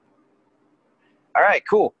All right,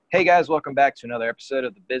 cool. Hey guys, welcome back to another episode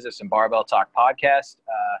of the Business and Barbell Talk podcast.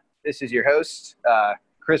 This is your host,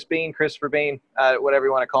 Chris Bean, Christopher Bean, whatever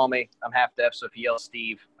you want to call me. I'm half deaf, so if you yell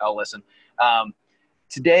Steve, I'll listen.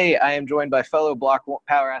 Today, I am joined by fellow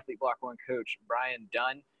Power Athlete Block 1 coach Brian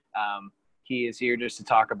Dunn. He is here just to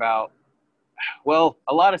talk about, well,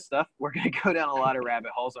 a lot of stuff. We're going to go down a lot of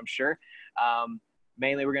rabbit holes, I'm sure.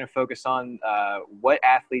 Mainly, we're going to focus on what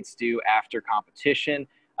athletes do after competition.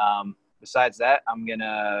 Besides that, I'm going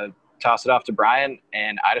to toss it off to Brian,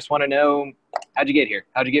 and I just want to know, how'd you get here?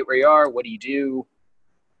 How'd you get where you are? What do you do?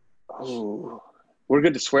 Oh, we're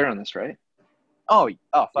good to swear on this, right? Oh,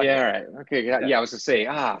 fuck yeah. All right. Okay. Yeah. I was gonna say,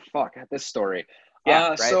 fuck this story. Yeah.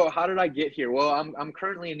 Right. So how did I get here? Well, I'm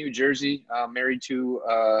currently in New Jersey, married to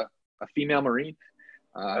a female Marine.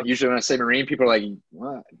 Okay. Usually when I say Marine, people are like,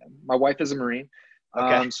 what? My wife is a Marine.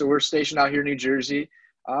 Okay. So we're stationed out here in New Jersey.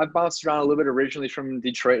 I've bounced around a little bit, originally from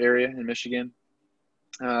Detroit area in Michigan.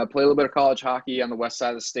 Played a little bit of college hockey on the west side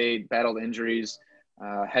of the state, battled injuries,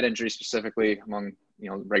 head injuries specifically, among,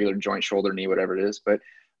 regular joint, shoulder, knee, whatever it is. But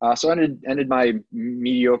so ended my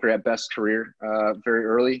mediocre at best career very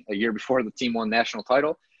early, a year before the team won national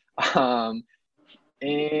title. And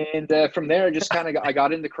from there, I just I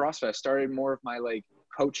got into CrossFit. I started more of my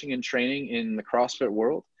coaching and training in the CrossFit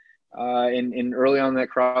world. And early on in that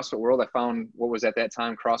CrossFit world, I found what was at that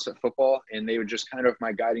time CrossFit football, and they were just kind of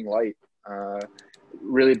my guiding light.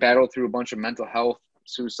 Really battled through a bunch of mental health,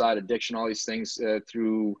 suicide, addiction, all these things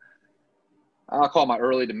through, I'll call it my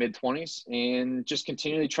early to mid 20s, and just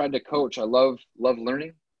continually tried to coach. I love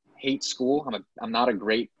learning, hate school. I'm not a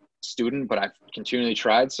great student, but I've continually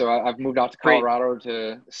tried. So I've moved out to Colorado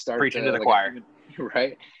to start preaching to the choir,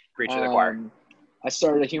 right? Preaching to the choir. I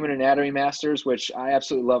started a human anatomy master's, which I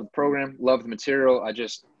absolutely loved the program, loved the material. I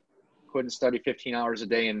just couldn't study 15 hours a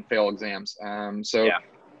day and fail exams.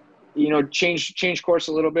 Change course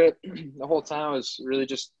a little bit. The whole time I was really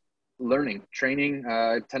just learning, training.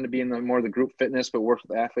 I tend to be in more of the group fitness, but work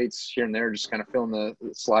with athletes here and there, just kind of filling the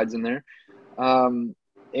slides in there. And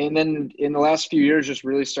then in the last few years, just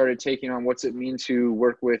really started taking on what's it mean to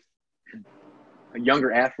work with a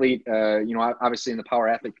younger athlete. Obviously in the power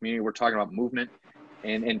athlete community, we're talking about movement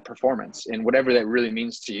and performance and whatever that really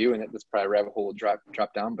means to you. And that's probably a rabbit hole will drop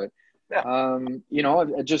down. But,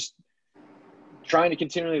 I just trying to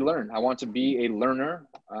continually learn. I want to be a learner,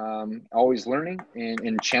 always learning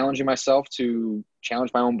and challenging myself to challenge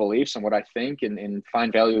my own beliefs and what I think and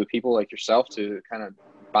find value with people like yourself to kind of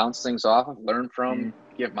bounce things off, learn from,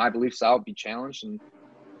 give my beliefs out, be challenged. And,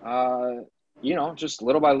 just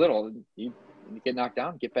little by little, you get knocked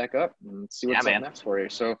down, get back up and see what's up next for you.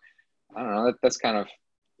 So I don't know, that's kind of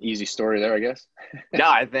easy story there, I guess. No,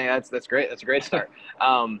 I think that's great. That's a great start.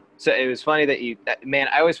 So it was funny that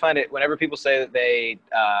I always find it whenever people say that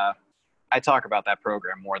I talk about that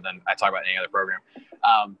program more than I talk about any other program.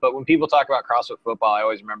 But when people talk about CrossFit football, I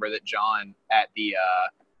always remember that John at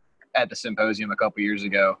the symposium a couple years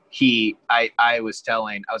ago, I was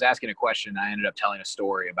asking a question. I ended up telling a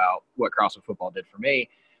story about what CrossFit football did for me.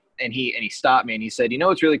 And he stopped me and he said,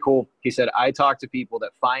 what's really cool? He said, I talk to people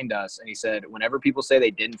that find us. And he said, whenever people say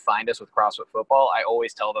they didn't find us with CrossFit football, I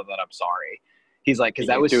always tell them that I'm sorry. He's like, cause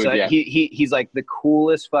that was, he's like the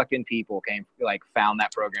coolest fucking people found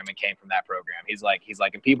that program and came from that program. He's like,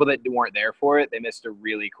 and people that weren't there for it, they missed a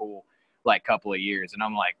really cool, couple of years. And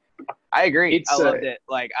I'm like, I agree. I loved it.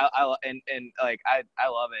 I love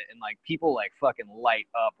it. And people fucking light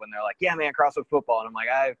up when they're like, yeah, man, CrossFit football. And I'm like,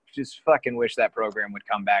 I just fucking wish that program would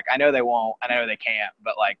come back. I know they won't. I know they can't,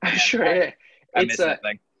 but man, sure. I miss that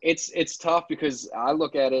thing. It's tough because I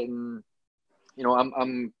look at it and,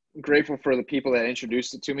 I'm grateful for the people that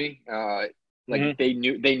introduced it to me. They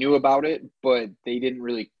knew about it, but they didn't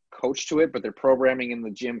really coach to it, but their programming in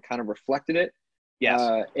the gym kind of reflected it.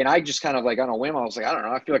 Yes. And I just kind of on a whim, I was like, I don't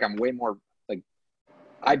know. I feel like I'm way more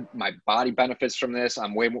my body benefits from this.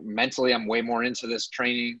 I'm way more mentally, I'm way more into this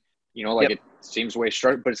training, It seems way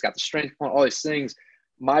short, but it's got the strength, all these things.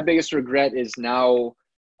 My biggest regret is now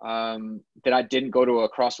that I didn't go to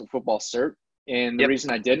a CrossFit football cert. And the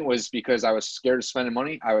reason I didn't was because I was scared of spending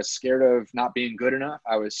money. I was scared of not being good enough.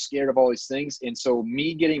 I was scared of all these things. And so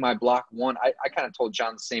me getting my block 1, I kind of told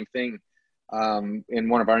John the same thing. In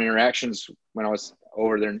one of our interactions when I was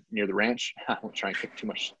over there near the ranch. I won't try and give too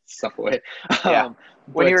much stuff away.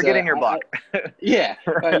 When you were getting your block. I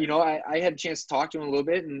had a chance to talk to him a little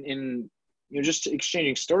bit and just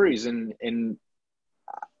exchanging stories and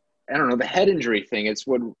I don't know, the head injury thing. It's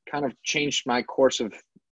what kind of changed my course of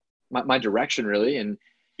my direction really. And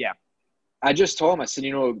I just told him, I said,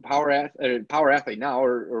 power athlete now,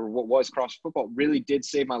 or what was CrossFit football, really did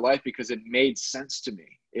save my life because it made sense to me.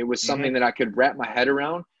 It was something that I could wrap my head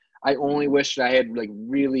around. I only wished I had like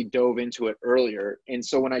really dove into it earlier. And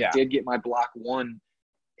so when I did get my block one,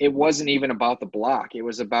 it wasn't even about the block. It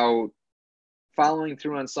was about following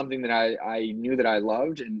through on something that I knew that I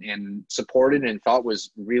loved and supported and thought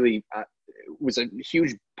was really was a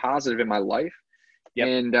huge positive in my life. Yep.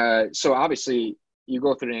 And so obviously you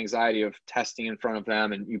go through the anxiety of testing in front of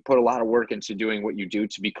them, and you put a lot of work into doing what you do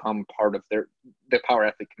to become part of the power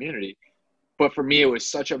athlete community. But for me, it was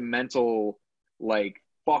such a mental, like,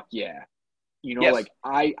 fuck yeah. You know, like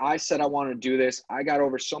I said I wanted to do this. I got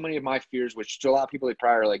over so many of my fears, which to a lot of people, they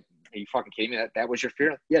probably are like, are you fucking kidding me? That was your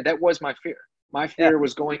fear? Yeah, that was my fear. My fear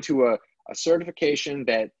was going to a certification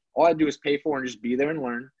that all I do is pay for and just be there and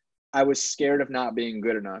learn. I was scared of not being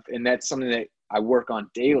good enough. And that's something that I work on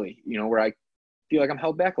daily, you know, where I feel like I'm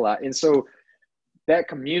held back a lot. And so that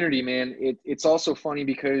community, man, it's also funny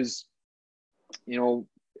because, you know,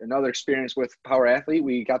 another experience with Power Athlete,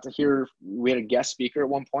 we got to hear, we had a guest speaker at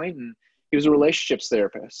one point, and he was a relationships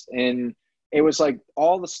therapist. And it was like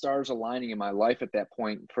all the stars aligning in my life at that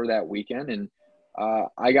point for that weekend. And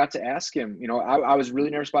I got to ask him, you know, I was really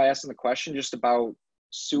nervous by asking the question just about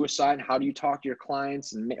suicide and how do you talk to your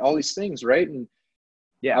clients and all these things, right? And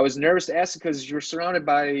I was nervous to ask it because you're surrounded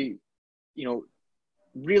by, you know,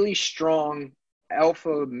 really strong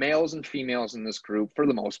alpha males and females in this group for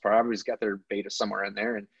the most part. Everybody's got their beta somewhere in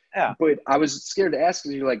there. And but I was scared to ask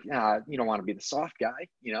because you're like, you don't want to be the soft guy,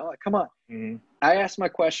 you know, like, come on. I asked my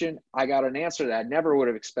question. I got an answer that I never would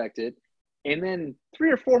have expected. And then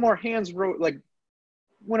 3 or 4 more hands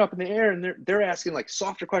went up in the air, and they're asking like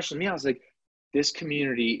softer questions to me. I was like, this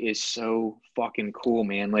community is so fucking cool,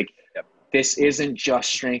 man. Like, this isn't just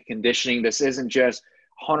strength conditioning. This isn't just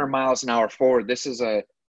 100 miles an hour forward. This is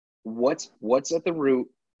what's at the root.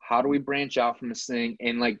 How do we branch out from this thing?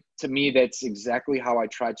 And like, to me, that's exactly how I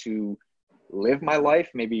try to live my life,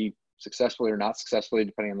 maybe successfully or not successfully,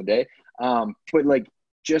 depending on the day. But like,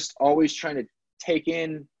 just always trying to take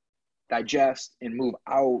in, digest, and move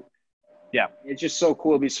out. Yeah. It's just so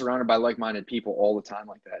cool to be surrounded by like-minded people all the time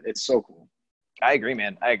like that. It's so cool. I agree,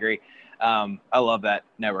 man. I agree. I love that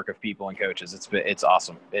network of people and coaches. It's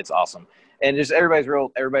awesome. It's awesome. And just everybody's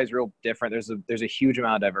real different. There's a huge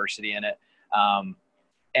amount of diversity in it. And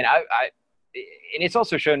and it's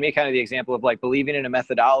also shown me kind of the example of like believing in a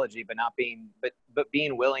methodology, but not being, but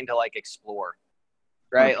being willing to like explore,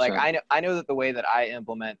 right? 100%. Like I know that the way that I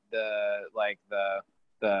implement the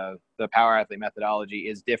Power Athlete methodology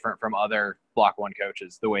is different from other Block 1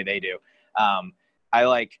 coaches, the way they do. I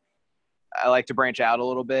like to branch out a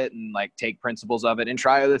little bit and like take principles of it and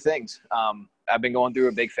try other things. I've been going through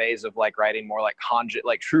a big phase of like writing more like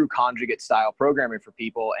true conjugate style programming for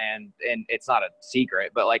people. And it's not a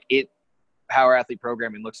secret, but like Power Athlete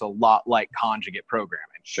programming looks a lot like conjugate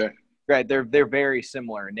programming. Sure. Right. They're very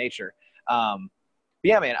similar in nature. But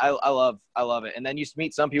yeah, man, I love it. And then you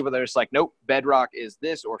meet some people that are just like, nope, Bedrock is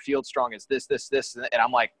this, or Field Strong is this. And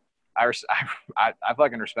I'm like, I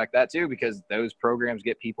fucking respect that too, because those programs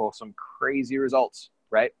get people some crazy results,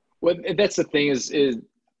 right? Well, that's the thing is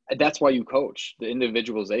that's why you coach, the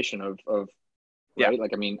individualization of right?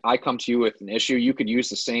 Like, I mean, I come to you with an issue, you could use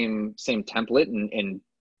the same template and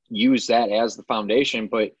use that as the foundation,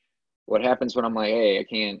 but what happens when I'm like, hey, I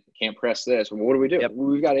can't press this? Well, what do we do?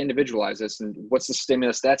 We've got to individualize this. And what's the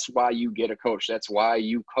stimulus? That's why you get a coach. That's why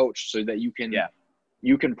you coach, so that you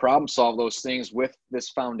can problem solve those things with this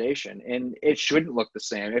foundation. And it shouldn't look the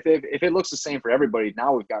same. If it looks the same for everybody,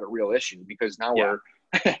 now we've got a real issue, because now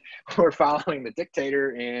we're following the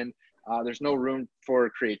dictator, and there's no room for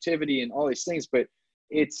creativity and all these things. But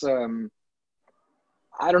it's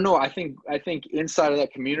I don't know. I think inside of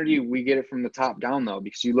that community, we get it from the top down, though,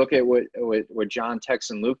 because you look at what John, Tex,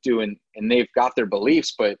 and Luke do, and they've got their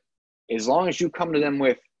beliefs. But as long as you come to them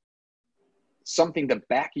with something to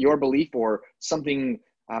back your belief, or something,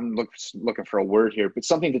 I'm looking for a word here, but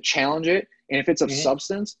something to challenge it, and if it's of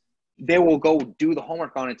substance, they will go do the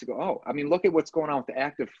homework on it to go, oh, I mean, look at what's going on with the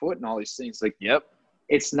active foot and all these things. Like,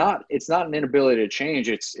 it's not an inability to change.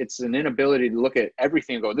 It's an inability to look at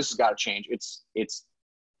everything and go, this has got to change. It's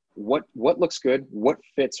what looks good, what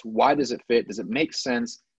fits, why does it fit, does it make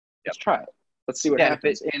sense? Let's try it. Let's see what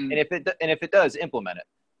happens. And if it does, implement it.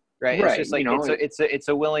 Right. It's just like, it's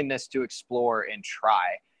a willingness to explore and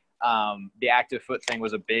try. The active foot thing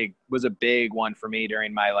was a big one for me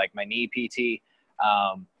during my knee PT.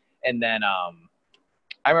 And then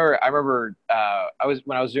I remember I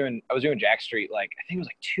was doing Jack Street, like, I think it was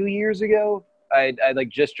like 2 years ago. I like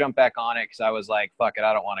just jumped back on it because I was like, fuck it,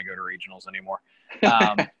 I don't want to go to regionals anymore.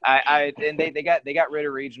 And they got rid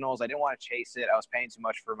of regionals. I didn't want to chase it. I was paying too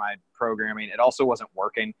much for my programming. It also wasn't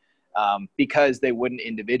working because they wouldn't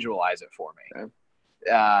individualize it for me.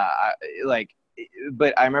 Okay.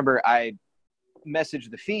 But I remember I messaged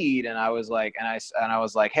the feed and I was like,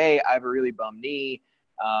 hey, I have a really bum knee.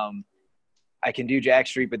 I can do Jack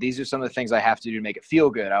Street, but these are some of the things I have to do to make it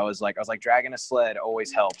feel good. I was like, dragging a sled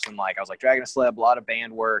always helps. And like, I was like, dragging a sled, a lot of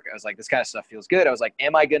band work. I was like, this kind of stuff feels good. I was like,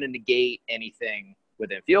 am I going to negate anything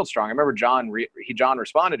within Field Strong? I remember John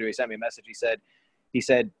responded to me. He sent me a message. He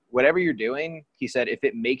said, whatever you're doing, he said, if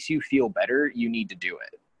it makes you feel better, you need to do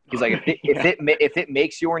it. He's like, if it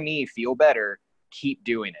makes your knee feel better, keep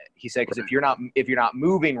doing it. He said, because if you're not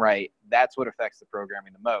moving right, that's what affects the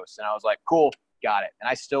programming the most. And I was like, cool. Got it. And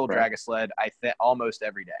I still drag a sled. Almost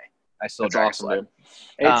every day. I still drag a sled. Dude.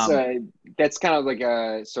 It's that's kind of like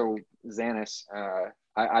so Xanis.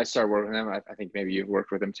 I started working with him. I think maybe you've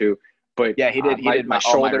worked with him too. But yeah, he did my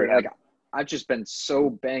shoulder. Like I've just been so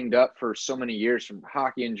banged up for so many years from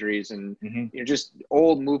hockey injuries and just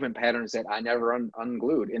old movement patterns that I never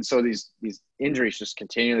unglued. And so these injuries just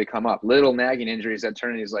continually come up. Little nagging injuries that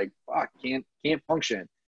turn into these like fuck can't function.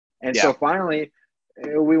 And so finally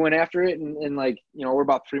we went after it and like, we're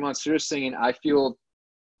about 3 months through this thing and I feel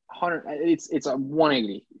 100, it's a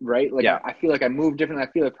 180, right? Like I feel like I move differently. I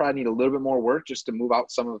feel I probably need a little bit more work just to move out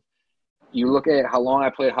some of, you look at how long I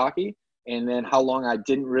played hockey and then how long I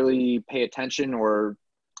didn't really pay attention or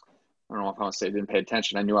I don't know if I want to say didn't pay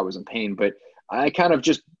attention. I knew I was in pain, but I kind of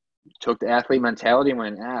just took the athlete mentality and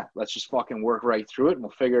went, let's just fucking work right through it and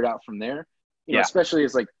we'll figure it out from there. You know, especially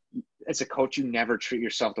as a coach, you never treat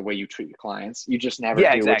yourself the way you treat your clients. You just never do,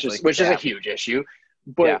 exactly. which is a huge issue.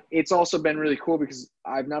 But it's also been really cool because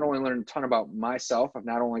I've not only learned a ton about myself, I've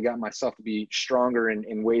not only got myself to be stronger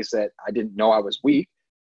in ways that I didn't know I was weak,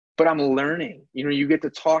 but I'm learning. You get to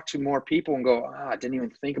talk to more people and go, I didn't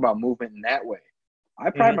even think about movement in that way.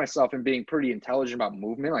 I pride myself in being pretty intelligent about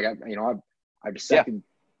movement. Like I've dissected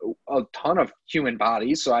a ton of human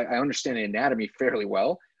bodies, so I understand the anatomy fairly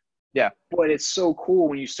well. Yeah. But it's so cool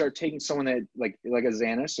when you start taking someone that like a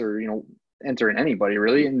Xanis or, enter in anybody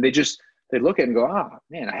really. And they look at it and go,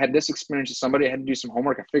 man, I had this experience with somebody. I had to do some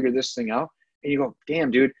homework. I figured this thing out. And you go, damn,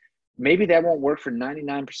 dude, maybe that won't work for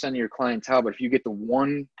 99% of your clientele. But if you get the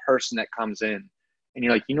one person that comes in and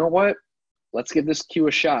you're like, you know what, let's give this cue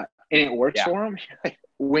a shot. And it works for them. Like,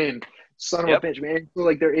 win. Son of a bitch, man. So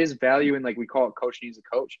like there is value in, like we call it coach needs a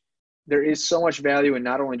coach. There is so much value in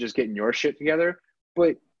not only just getting your shit together,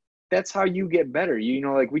 but that's how you get better.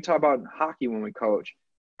 Like we talk about hockey when we coach.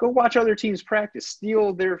 Go watch other teams practice,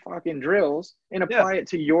 steal their fucking drills and apply it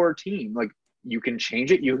to your team. Like you can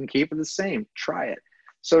change it, you can keep it the same. Try it.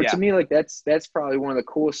 So to me, like that's probably one of the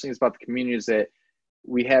coolest things about the community is that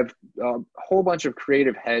we have a whole bunch of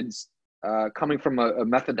creative heads coming from a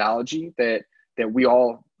methodology that we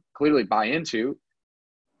all clearly buy into.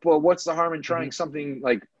 But what's the harm in trying something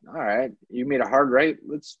like, all right, you made a hard right,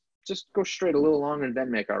 let's just go straight a little longer and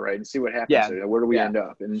then make our right and see what happens there. Where do we end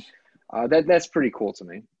up? And that's pretty cool to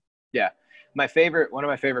me. Yeah. One of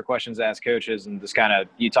my favorite questions to ask coaches, and this kind of,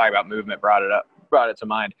 you talk about movement, brought it to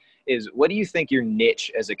mind, is what do you think your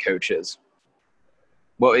niche as a coach is?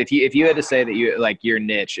 Well, if you had to say that you like your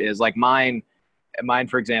niche is like mine,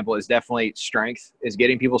 for example, is definitely strength, is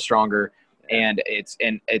getting people stronger. And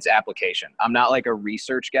it's application. I'm not like a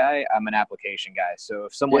research guy. I'm an application guy. So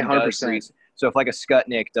if someone does so if like a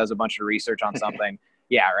Skutnik does a bunch of research on something,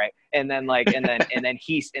 right. And then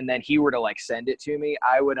he were to like send it to me,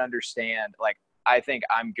 I would understand. Like, I think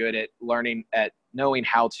I'm good at knowing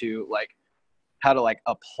how to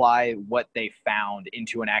apply what they found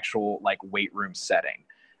into an actual like weight room setting.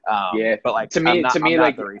 But like I'm not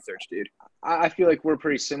the research dude. I feel like we're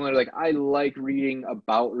pretty similar. Like I like reading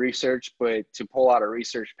about research, but to pull out a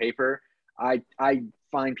research paper, I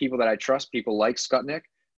find people that I trust, people like Skutnik,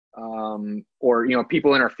 or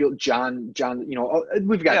people in our field. John.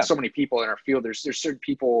 We've got so many people in our field. There's certain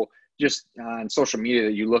people just on social media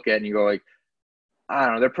that you look at and you go like, I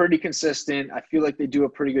don't know, they're pretty consistent. I feel like they do a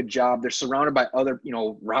pretty good job. They're surrounded by other,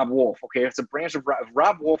 Rob Wolf. Okay, it's a branch of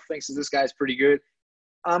Rob Wolf thinks that this guy's pretty good.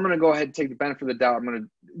 I'm going to go ahead and take the benefit of the doubt. I'm going to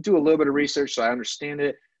do a little bit of research so I understand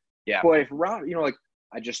it. Yeah. But if Rob,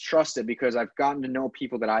 I just trust it because I've gotten to know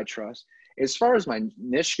people that I trust. As far as my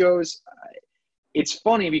niche goes, it's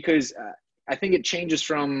funny because I think it changes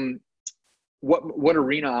from what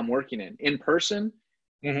arena I'm working in. In person,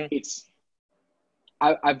 it's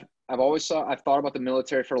I've thought about the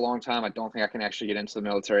military for a long time. I don't think I can actually get into the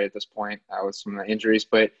military at this point with some of my injuries.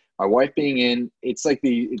 But my wife being in, it's like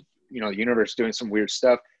the universe doing some weird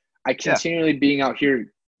stuff. I continually being out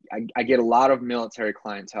here, I get a lot of military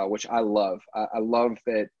clientele, which I love. I love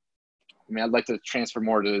that. I mean, I'd like to transfer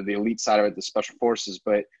more to the elite side of it, the special forces,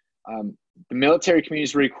 but the military community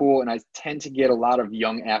is really cool. And I tend to get a lot of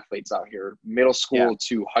young athletes out here, middle school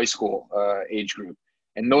to high school age group.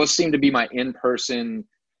 And those seem to be my in-person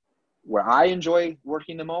where I enjoy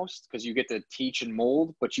working the most, because you get to teach and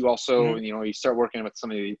mold, but you also, you start working with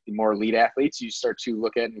some of the more elite athletes, you start to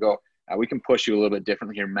look at it and go, we can push you a little bit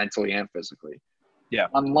differently here mentally and physically. Yeah.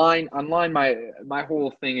 Online, my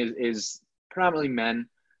whole thing is predominantly men,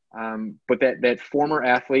 but that former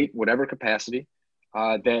athlete, whatever capacity,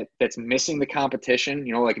 that's missing the competition.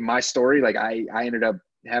 Like in my story, like I ended up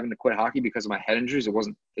having to quit hockey because of my head injuries. It was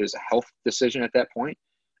a health decision at that point.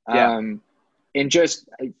 And just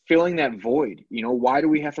filling that void. Why do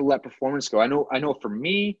we have to let performance go? I know for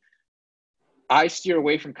me, I steer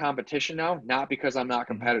away from competition now, not because I'm not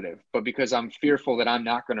competitive, but because I'm fearful that I'm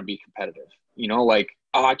not going to be competitive. Like,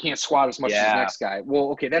 I can't squat as much as the next guy.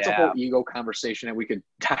 Well, okay, that's a whole ego conversation that we could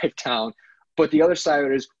dive down. But the other side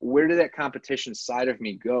of it is, where did that competition side of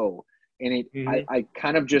me go? And I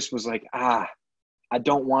kind of just was like, I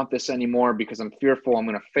don't want this anymore because I'm fearful I'm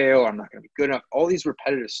going to fail, or I'm not going to be good enough. All these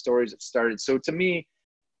repetitive stories that started. So to me,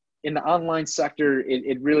 in the online sector,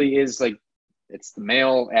 it really is like, it's the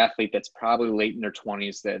male athlete that's probably late in their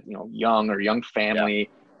 20s, that, young family,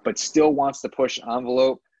 but still wants to push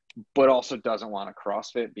envelope, but also doesn't want to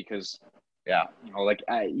CrossFit because,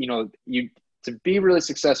 to be really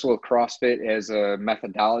successful with CrossFit as a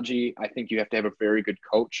methodology, I think you have to have a very good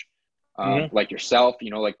coach. Like yourself,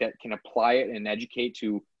 like that can apply it and educate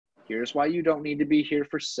to, here's why you don't need to be here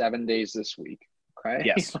for 7 days this week. Okay.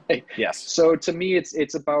 Yes. Yes. So to me,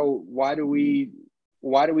 it's about why do we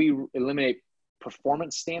eliminate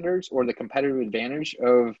performance standards or the competitive advantage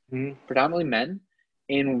of predominantly men?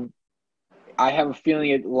 And I have a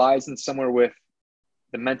feeling it lies in somewhere with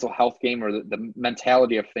the mental health game, or the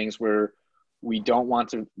mentality of things, where we don't want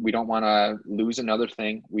to lose another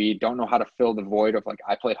thing. We don't know how to fill the void of, like,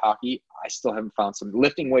 I played hockey. I still haven't found some.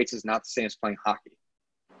 Lifting weights is not the same as playing hockey.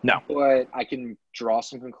 No. But I can draw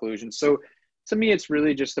some conclusions. So to me, it's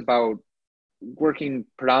really just about working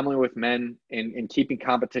predominantly with men and keeping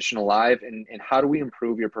competition alive. And how do we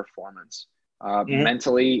improve your performance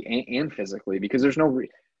mentally and physically? Because there's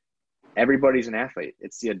everybody's an athlete.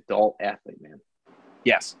 It's the adult athlete, man.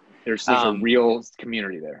 Yes. There's a real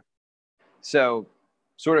community there. So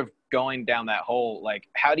sort of going down that hole, like,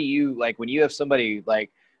 how do you, like, when you have somebody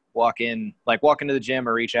walk into the gym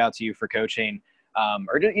or reach out to you for coaching,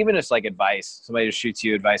 or even just like advice, somebody just shoots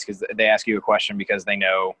you advice because they ask you a question because they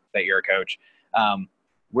know that you're a coach.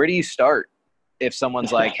 Where do you start if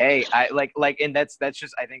someone's like, hey, I and that's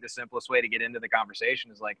just, I think the simplest way to get into the conversation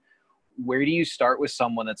is like, where do you start with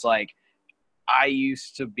someone that's like, I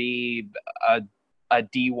used to be a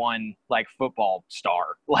D1 like football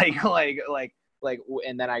star, and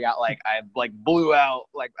then I got I blew out,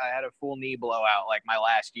 I had a full knee blowout my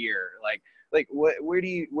last year.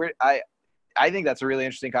 I think that's a really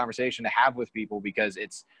interesting conversation to have with people, because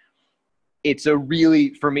it's a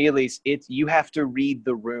really, for me at least, you have to read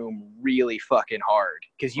the room really fucking hard,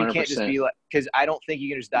 because you 100%. Can't just be because I don't think you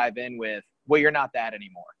can just dive in with, well, you're not that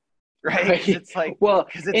anymore. Right. It's like, well,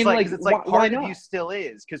 because it's like part of you still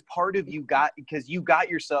is, because part of you because you got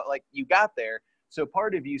yourself, you got there. So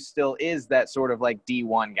part of you still is that sort of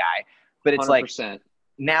D1 guy, but it's 100%.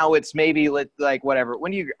 Now it's maybe whatever.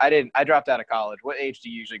 I dropped out of college. What age do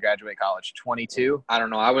you usually graduate college? 22? I don't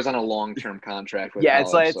know. I was on a long-term contract with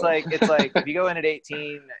college, it's like if you go in at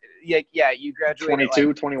 18, you graduate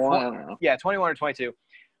 22, 21, I don't know. Yeah, 21 or 22.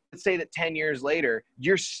 Let's say that 10 years later,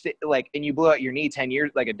 you're and you blew out your knee 10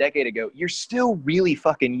 years, a decade ago, you're still really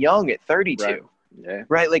fucking young at 32. Right. Yeah.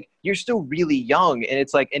 Right. You're still really young. And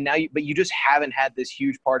it's and now but you just haven't had this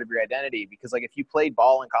huge part of your identity, because if you played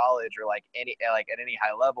ball in college or at any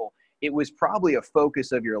high level, it was probably a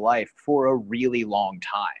focus of your life for a really long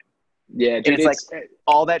time. Yeah. Dude, and it's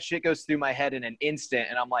all that shit goes through my head in an instant.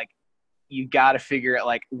 And I'm like, you got to figure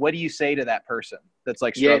out, what do you say to that person that's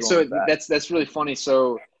struggling with that? That's really funny.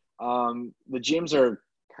 So, the gyms are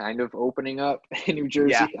kind of opening up in New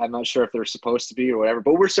Jersey. Yeah. I'm not sure if they're supposed to be or whatever,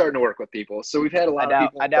 but we're starting to work with people. So we've had a lot of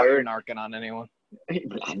people. I doubt you're narking on anyone.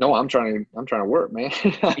 No, I'm trying to work, man.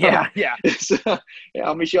 Yeah. So,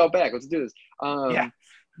 I'll meet y'all back. Let's do this.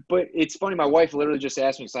 But it's funny. My wife literally just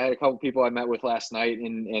asked me, because I had a couple people I met with last night,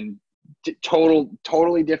 and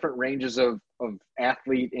totally different ranges of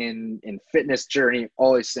athlete and fitness journey,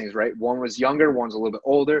 all these things, right? One was younger, one's a little bit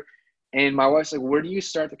older. And my wife's like, where do you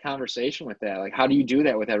start the conversation with that? How do you do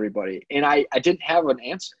that with everybody? And I didn't have an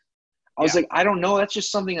answer. I was like, I don't know. That's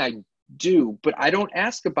just something I do. But I don't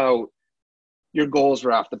ask about your goals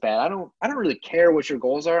right off the bat. I don't really care what your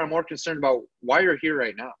goals are. I'm more concerned about why you're here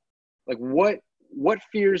right now. Like what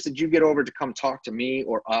fears did you get over to come talk to me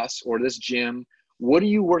or us or this gym? What are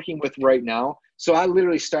you working with right now? So I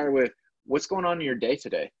literally started with, what's going on in your day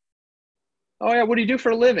today? Oh yeah, what do you do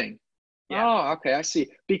for a living? Yeah. Oh, okay, I see.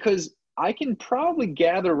 Because I can probably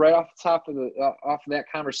gather right off the top of the off of that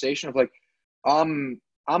conversation of like, I'm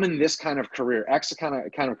in this kind of career, X kind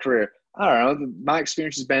of career. I don't know. My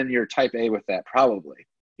experience has been you're type A with that, probably,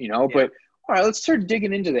 you know. Yeah. But all right, let's start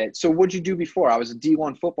digging into that. So, what'd you do before? I was a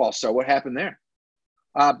D1 football star. What happened there?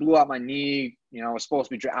 Blew out my knee. You know, I was supposed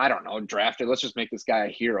to be, I don't know, drafted. Let's just make this guy a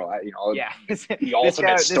hero. Yeah. The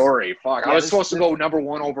ultimate story. Fuck, I was supposed to go number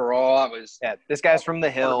 1 overall. I was. Yeah, this guy's from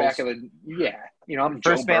the hills. Yeah, you know, I'm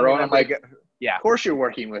First Joe Burrow. And I'm like, yeah, of course you're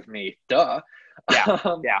working with me. Duh.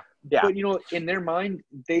 Yeah. Yeah. But, you know, in their mind,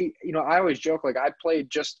 they, you know, I always joke, like, I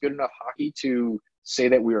played just good enough hockey to say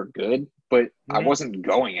that we were good, but I wasn't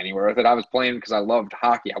going anywhere with it. I was playing because I loved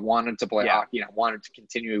hockey. I wanted to play hockey, and I wanted to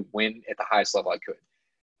continue to win at the highest level I could.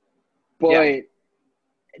 But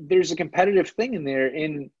there's a competitive thing in there.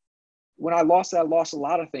 And when I lost a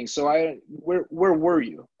lot of things. So where were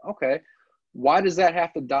you? Okay. Why does that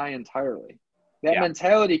have to die entirely? That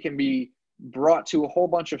mentality can be brought to a whole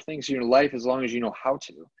bunch of things in your life as long as you know how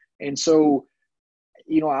to. And so,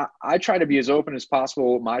 you know, I try to be as open as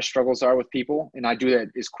possible what my struggles are with people, and I do that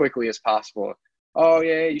as quickly as possible. Oh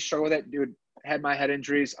yeah, you struggle with that, dude. Had my head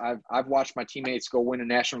injuries. I've watched my teammates go win a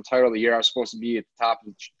national title the year I was supposed to be at the top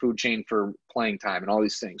of the food chain for playing time and all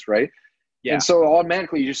these things, right? Yeah. And so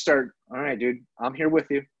automatically you just start, all right, dude, I'm here with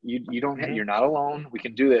you. You don't you're not alone. We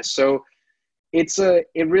can do this. So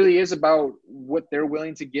it really is about what they're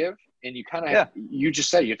willing to give. And you kind of, you just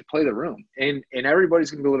said you have to play the room, and everybody's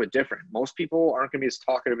going to be a little bit different. Most people aren't going to be as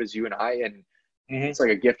talkative as you and I, and it's like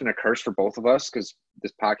a gift and a curse for both of us, because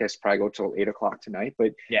this podcast probably go till 8 o'clock tonight.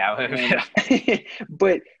 But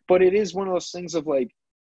but it is one of those things of like,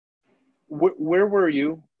 where were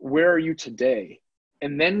you? Where are you today?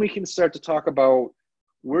 And then we can start to talk about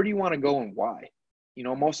where do you want to go and why. You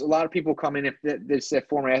know, a lot of people come in, if it's that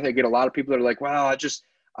former athlete, I get a lot of people that are like, well,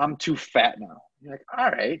 I'm too fat now. You're like, all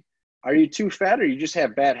right. Are you too fat, or you just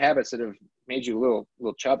have bad habits that have made you a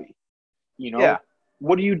little chubby? You know,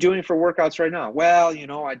 what are you doing for workouts right now? Well, you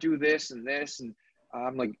know, I do this and this, and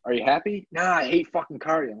I'm like, are you happy? Nah, I hate fucking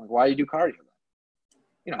cardio. I'm like, why do you do cardio?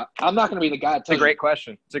 You know, I'm not going to be the guy to tell you. It's a great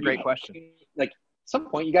question. It's a great question. Like, at some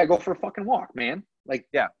point, you got to go for a fucking walk, man. Like,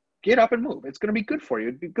 get up and move. It's going to be good for you.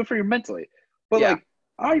 It'd be good for you mentally. But like,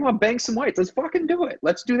 oh, you want to bang some weights? Let's fucking do it.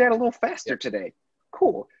 Let's do that a little faster today.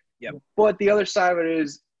 Cool. Yeah. But the other side of it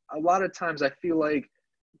is, a lot of times I feel like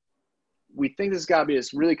we think this has got to be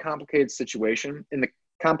this really complicated situation. And the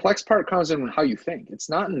complex part comes in how you think. It's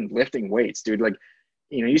not in lifting weights, dude. Like,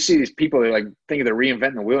 you know, you see these people, they're like thinking they're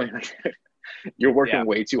reinventing the wheel. You're working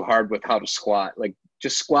way too hard with how to squat. Like,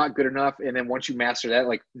 just squat good enough. And then once you master that,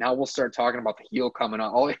 like, now we'll start talking about the heel coming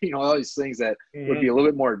up, all, you know, all these things that would be a little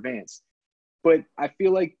bit more advanced. But I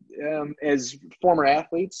feel like as former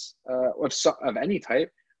athletes of any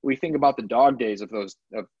type, we think about the dog days of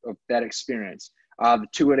that experience. The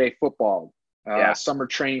 2-a-day football, summer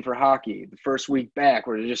training for hockey, the first week back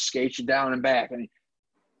where they just skate you down and back. I mean,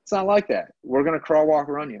 it's not like that. We're going to crawl, walk,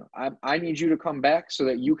 run you. I need you to come back so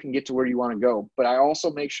that you can get to where you want to go. But I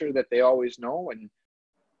also make sure that they always know. And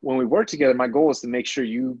when we work together, my goal is to make sure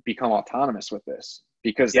you become autonomous with this,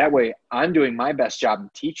 because that way I'm doing my best job to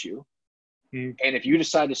teach you. And if you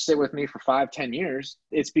decide to sit with me for 5-10 years,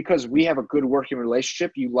 it's because we have a good working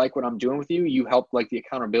relationship. You like what I'm doing with you. You help like the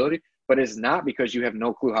accountability, but it's not because you have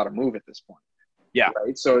no clue how to move at this point. Yeah.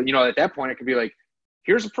 Right. So, you know, at that point, it could be like,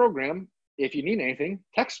 here's a program. If you need anything,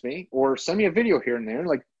 text me or send me a video here and there.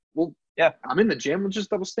 Like, well, I'm in the gym. We'll just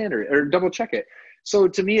double check it. So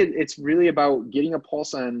to me, it's really about getting a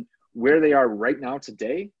pulse on where they are right now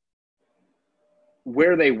today,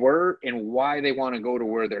 where they were, and why they want to go to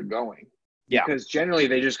where they're going. Because generally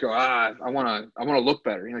they just go, I want to look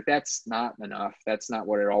better. You're like, that's not enough. That's not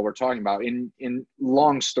what at all we're talking about. In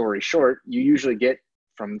long story short, you usually get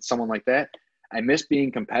from someone like that, I miss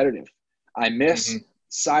being competitive. I miss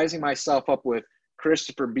sizing myself up with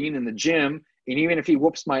Christopher being in the gym. And even if he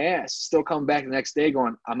whoops my ass, still come back the next day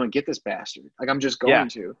going, I'm going to get this bastard. Like, I'm just going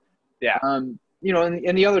to. Yeah. You know,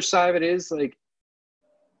 and the other side of it is like,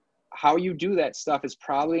 how you do that stuff is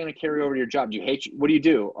probably going to carry over to your job. Do you hate? What do you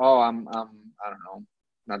do? Oh, I don't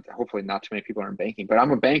know. Hopefully not too many people are in banking, but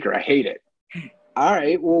I'm a banker. I hate it. All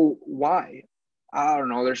right. Well, why? I don't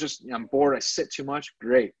know. I'm bored. I sit too much.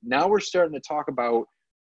 Great. Now we're starting to talk about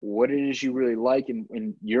what it is you really like,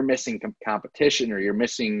 and you're missing competition, or you're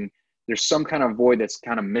missing there's some kind of void that's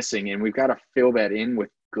kind of missing, and we've got to fill that in with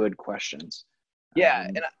good questions. Yeah,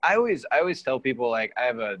 and I always tell people, like, I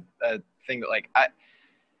have a thing that, like,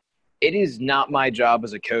 it is not my job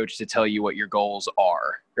as a coach to tell you what your goals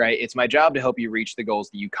are, right? It's my job to help you reach the goals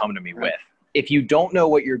that you come to me with. If you don't know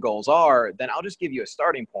what your goals are, then I'll just give you a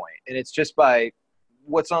starting point, and it's just by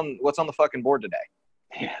what's on the fucking board today.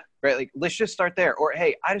 Yeah. Right? Like, let's just start there. Or,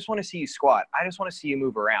 hey, I just want to see you squat. I just want to see you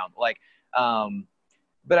move around. Like,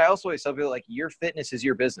 but I also always tell people, like, your fitness is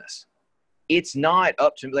your business. It's not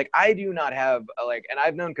up to me. Like, I do not have and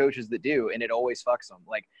I've known coaches that do, and it always fucks them.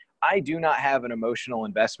 Like, I do not have an emotional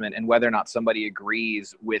investment in whether or not somebody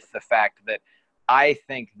agrees with the fact that I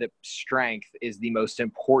think that strength is the most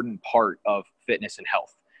important part of fitness and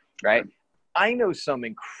health, right? I know some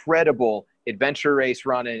incredible adventure race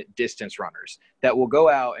running distance runners that will go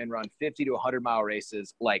out and run 50 to 100-mile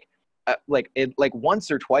races like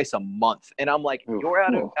once or twice a month. And I'm like, you're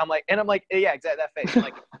out of, I'm like, yeah, exactly, that face. I'm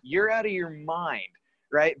like, you're out of your mind.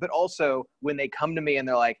 Right. But also when they come to me and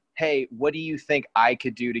they're like, hey, what do you think I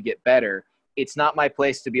could do to get better? It's not my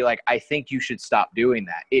place to be like, I think you should stop doing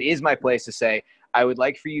that. It is my place to say, I would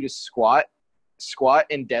like for you to squat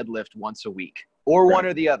and deadlift once a week, or one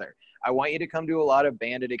or the other. I want you to come do a lot of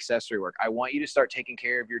banded accessory work. I want you to start taking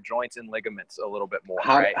care of your joints and ligaments a little bit more.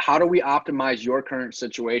 How do we optimize your current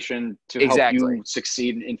situation to help you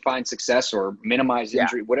succeed and find success or minimize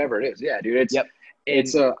injury, whatever it is? Yeah, dude.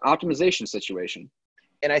 It's a optimization situation.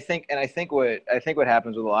 And I think what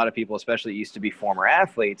happens with a lot of people, especially used to be former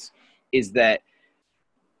athletes, is that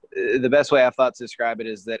the best way I've thought to describe it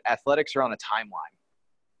is that athletics are on a timeline,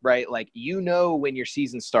 right? Like, you know, when your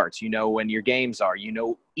season starts, you know, when your games are, you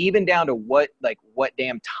know, even down to what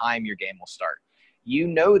damn time your game will start. You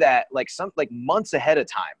know that like months ahead of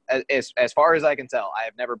time, as far as I can tell. I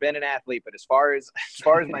have never been an athlete, but as far as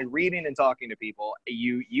my reading and talking to people,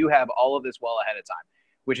 you have all of this well ahead of time,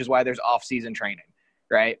 which is why there's off-season training.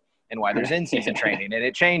 Right. And why there's in-season training, and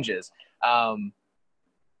it changes.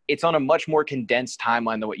 It's on a much more condensed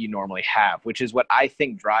timeline than what you normally have, which is what I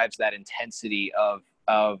think drives that intensity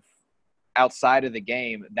of outside of the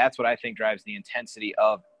game. That's what I think drives the intensity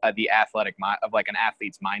of the athletic of like an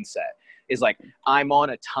athlete's mindset is like, I'm on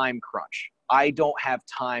a time crunch. I don't have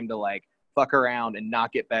time to like fuck around and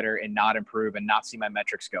not get better and not improve and not see my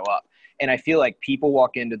metrics go up. And I feel like people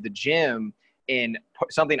walk into the gym, and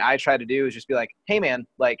something I try to do is just be like, hey man,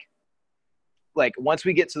 like once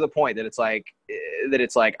we get to the point that it's like,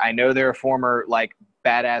 I know they're a former like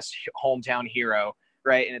badass hometown hero.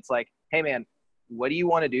 Right. And it's like, hey man, what do you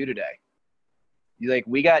want to do today? You like,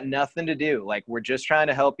 we got nothing to do. Like, we're just trying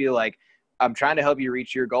to help you. Like, I'm trying to help you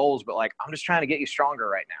reach your goals, but like, I'm just trying to get you stronger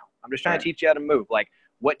right now. I'm just trying to teach you how to move. Like,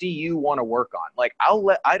 what do you want to work on? Like,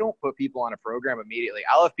 I don't put people on a program immediately.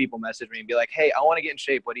 I'll have people message me and be like, hey, I want to get in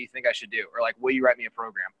shape. What do you think I should do? Or like, will you write me a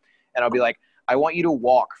program? And I'll be like, I want you to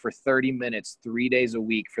walk for 30 minutes, 3 days a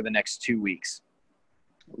week for the next 2 weeks.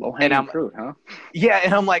 Low-hanging fruit, huh? Yeah.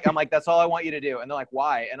 And I'm like, that's all I want you to do. And they're like,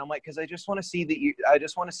 why? And I'm like, because I just want to see I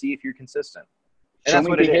just want to see if you're consistent. And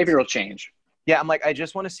show me behavioral change. Yeah, I'm like, I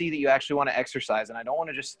just want to see that you actually want to exercise, and I don't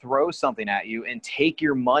want to just throw something at you and take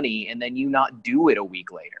your money and then you not do it a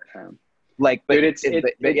week later. Like,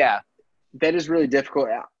 but yeah, that is really difficult.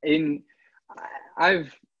 I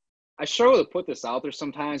struggle to put this out there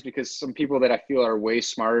sometimes because some people that I feel are way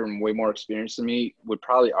smarter and way more experienced than me would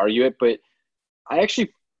probably argue it, but I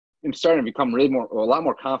actually am starting to become a lot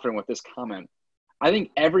more confident with this comment. I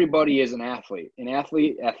think everybody is an athlete.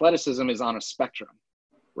 Athleticism is on a spectrum.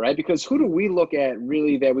 Right? Because who do we look at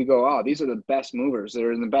really that we go, oh, these are the best movers.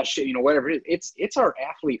 They're in the best shape, whatever it is. It's our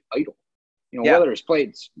athlete idol. Whether it's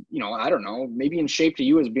played, I don't know, maybe in shape to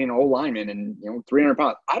you as being an old lineman and, 300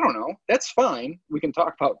 pounds. I don't know. That's fine. We can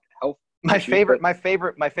talk about health. My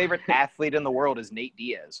favorite athlete in the world is Nate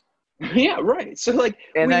Diaz. Yeah, right. So like,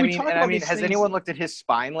 has anyone looked at his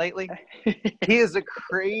spine lately? He has a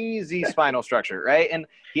crazy spinal structure, right? And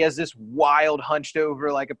he has this wild hunched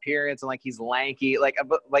over like appearance, and like he's lanky,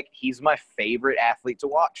 but he's my favorite athlete to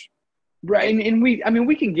watch. Right. And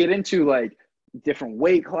we can get into like different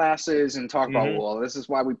weight classes and talk about, well, this is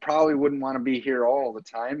why we probably wouldn't want to be here all the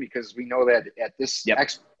time, because we know that at this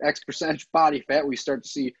X percentage body fat, we start to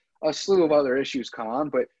see a slew of other issues come on.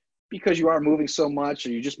 But because you are moving so much,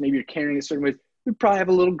 or you're carrying a certain weight, we probably have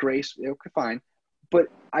a little grace. Okay, fine. But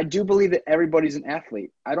I do believe that everybody's an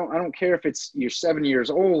athlete. I don't care if you're 7 years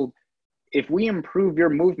old. If we improve your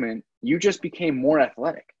movement, you just became more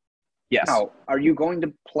athletic. Yes. Now, are you going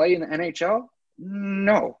to play in the NHL?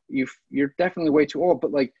 No, you're definitely way too old.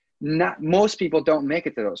 But like, not most people don't make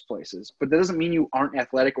it to those places. But that doesn't mean you aren't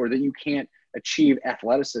athletic or that you can't achieve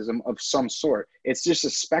athleticism of some sort. It's just a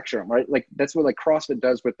spectrum, right? Like that's what like CrossFit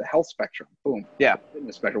does with the health spectrum. Boom. Yeah.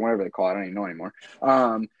 Fitness spectrum, whatever they call it. I don't even know anymore.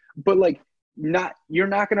 But like you're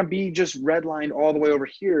not going to be just redlined all the way over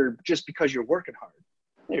here just because you're working hard.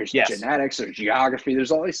 There's genetics, there's geography,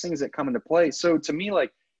 there's all these things that come into play. So to me,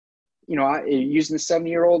 like, you know, using the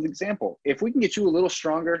 70-year-old example, if we can get you a little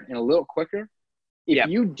stronger and a little quicker, if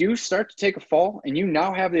you do start to take a fall and you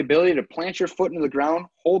now have the ability to plant your foot into the ground,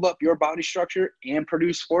 hold up your body structure and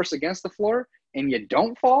produce force against the floor, and you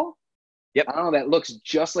don't fall, I don't know, that looks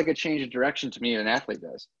just like a change of direction to me an athlete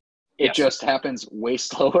does. It just happens way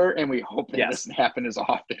slower, and we hope that doesn't happen as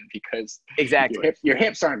often because your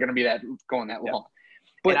hips aren't going to be going that long.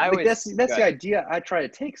 But that's the idea I try to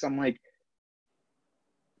take. So I'm like,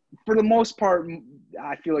 for the most part,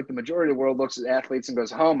 I feel like the majority of the world looks at athletes and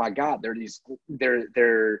goes, "Oh my God, they're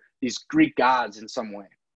these Greek gods in some way."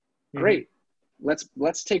 Mm-hmm. Great,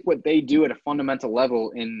 let's take what they do at a fundamental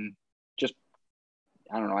level and just,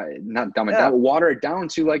 I don't know, not dumb it down, water it down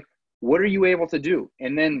to like, what are you able to do?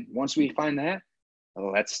 And then once we find that,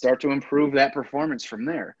 let's start to improve that performance from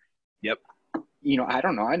there. Yep. You know, I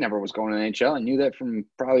don't know. I never was going to the NHL. I knew that from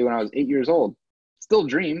probably when I was 8 years old. Still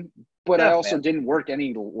dream, but I also didn't work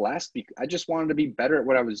any less. I just wanted to be better at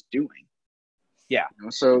what I was doing. Yeah. You know,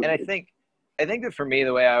 so, and I think that for me,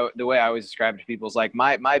 the way I always describe it to people is like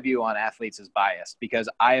my view on athletes is biased because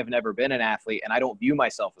I have never been an athlete and I don't view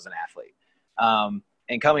myself as an athlete.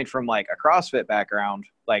 And coming from like a CrossFit background,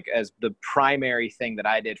 like as the primary thing that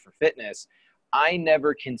I did for fitness, I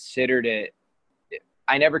never considered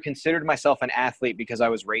myself an athlete because I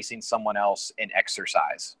was racing someone else in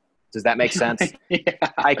exercise. Does that make sense?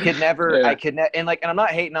 I could never, and I'm not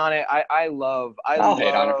hating on it. I'll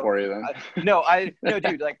hate on it for you then.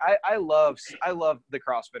 Dude, like I love the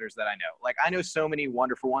CrossFitters that I know. Like I know so many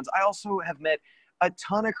wonderful ones. I also have met a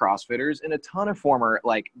ton of CrossFitters and a ton of former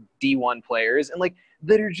like D1 players and like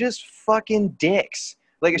that are just fucking dicks.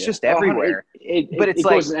 Like it's just everywhere. But it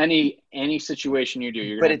goes in any situation you do.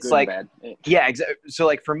 You're gonna have good and bad. Yeah, exactly. So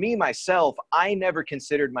like for me myself, I never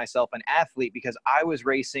considered myself an athlete because I was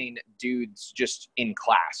racing dudes just in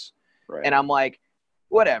class, and I'm like,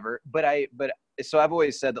 whatever. So I've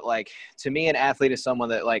always said that like to me, an athlete is someone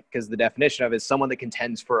that like because the definition of it is someone that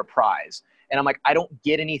contends for a prize, and I'm like I don't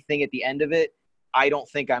get anything at the end of it. I don't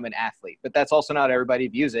think I'm an athlete, but that's also not everybody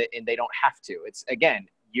views it, and they don't have to. It's again.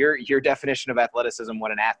 Your definition of athleticism, what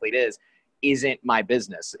an athlete is, isn't my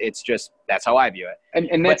business. It's just that's how I view it.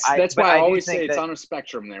 And that's why I always say it's on a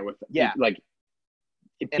spectrum there. With like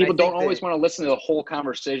people don't always want to listen to the whole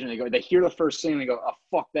conversation. They hear the first thing and they go, "Oh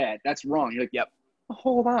fuck that, that's wrong." You're like, "Yep,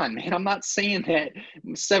 hold on, man. I'm not saying that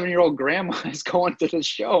 7-year-old grandma is going to the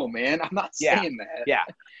show, man. I'm not saying that." Yeah.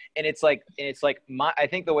 And it's like I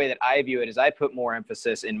think the way that I view it is I put more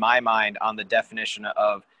emphasis in my mind on the definition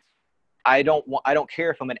of. I don't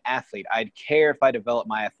care if I'm an athlete. I'd care if I develop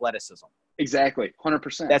my athleticism. Exactly.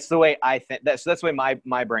 100%. That's the way I think. That's the way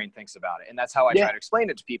my brain thinks about it. And that's how I try to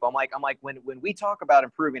explain it to people. I'm like, when we talk about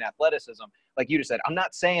improving athleticism, like you just said, I'm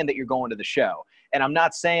not saying that you're going to the show. And I'm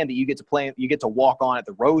not saying that you get to walk on at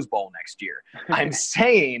the Rose Bowl next year. I'm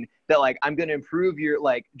saying that like, I'm going to improve your,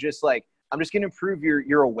 like, just like, I'm just going to improve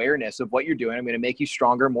your awareness of what you're doing. I'm going to make you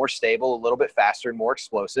stronger, more stable, a little bit faster and more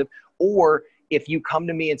explosive. Or if you come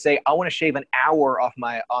to me and say, I want to shave an hour off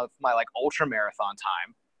my like ultra marathon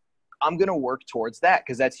time, I'm going to work towards that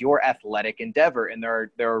because that's your athletic endeavor. And there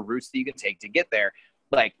are routes that you can take to get there.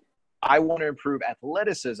 Like I want to improve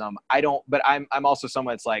athleticism. But I'm also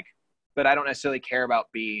someone that's like, but I don't necessarily care about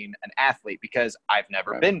being an athlete because I've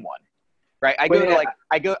never been one. Right. I go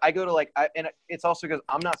to and it's also because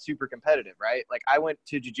I'm not super competitive. Right. Like I went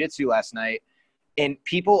to jiu-jitsu last night. And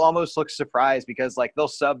people almost look surprised because like they'll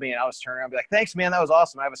sub me and I was turning around and be like, "Thanks, man, that was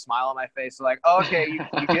awesome." I have a smile on my face. They're like, "Oh, okay,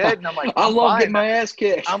 you good?" And I'm like, "I love getting my ass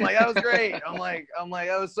kicked." I'm like, "That was great." I'm like,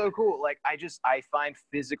 "That was so cool." Like I find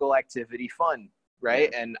physical activity fun, right?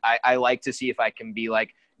 Yeah. And I like to see if I can be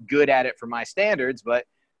like good at it for my standards, but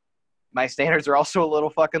my standards are also a little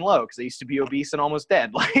fucking low because I used to be obese and almost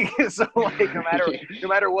dead. Like so, like no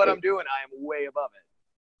matter what I'm doing, I am way above it.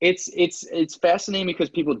 It's fascinating because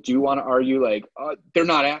people do want to argue like they're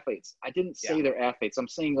not athletes. I didn't say they're athletes. I'm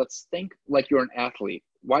saying let's think like you're an athlete.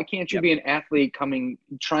 Why can't you be an athlete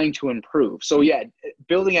trying to improve? So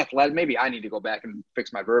building athletic. Maybe I need to go back and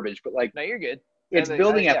fix my verbiage, but like no, you're good. It's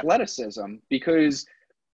building athleticism because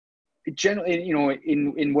generally, you know,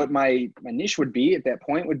 in what my niche would be at that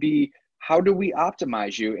point would be how do we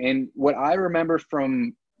optimize you? And what I remember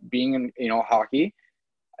from being in hockey,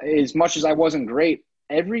 as much as I wasn't great.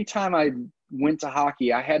 Every time I went to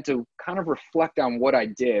hockey, I had to kind of reflect on what I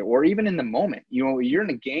did, or even in the moment, you know, you're in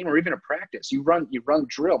a game or even a practice, you run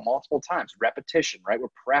drill multiple times, repetition, right? We're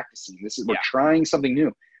practicing. We're trying something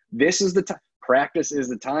new. This is the time. Practice is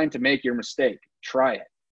the time to make your mistake. Try it.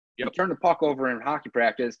 You turn the puck over in hockey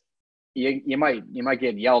practice, you might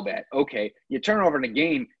get yelled at. Okay. You turn over in a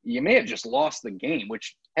game, you may have just lost the game,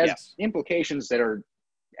 which has implications that are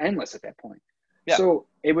endless at that point. Yeah. So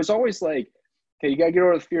it was always like, okay, you got to get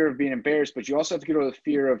over the fear of being embarrassed, but you also have to get over the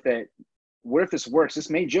fear of that. What if this works? This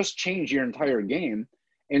may just change your entire game.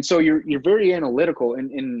 And so you're very analytical.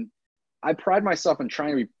 And I pride myself in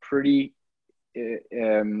trying to be pretty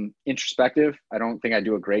introspective. I don't think I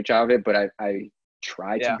do a great job of it, but I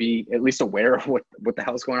try to be at least aware of what the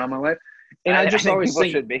hell's going on in my life. And I just always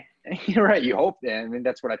think should be. You're right. You hope that. I mean,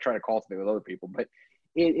 that's what I try to cultivate with other people. But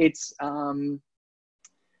it's one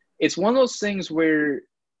of those things where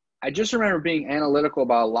I just remember being analytical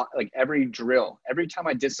about a lot, like every drill. Every time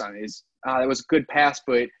I did something, that was a good pass,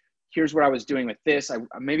 but here's what I was doing with this.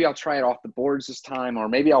 Maybe I'll try it off the boards this time, or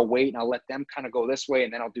maybe I'll wait and I'll let them kind of go this way,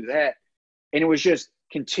 and then I'll do that. And it was just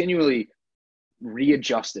continually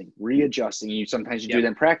readjusting. Sometimes you do that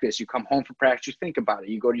in practice. You come home from practice, you think about it.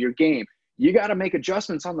 You go to your game. You got to make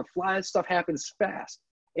adjustments on the fly. That stuff happens fast.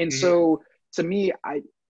 And so to me,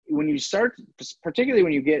 when you start, particularly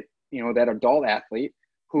when you get, you know, that adult athlete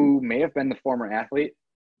who may have been the former athlete,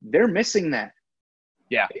 they're missing that.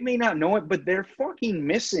 Yeah. They may not know it, but they're fucking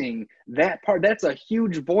missing that part. That's a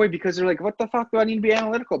huge void because they're like, what the fuck do I need to be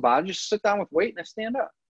analytical about? I just sit down with weight and I stand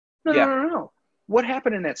up. No. What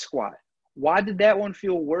happened in that squat? Why did that one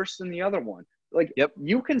feel worse than the other one? Like,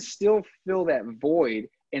 you can still fill that void.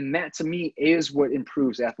 And that, to me, is what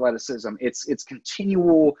improves athleticism. It's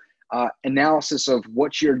continual analysis of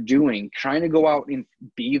what you're doing, trying to go out and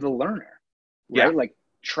be the learner, right? Yeah. Like,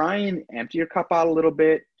 try and empty your cup out a little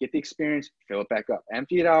bit, get the experience, fill it back up,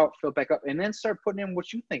 empty it out, fill it back up, and then start putting in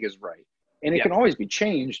what you think is right. And it can always be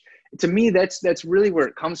changed. To me, that's really where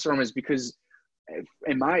it comes from, is because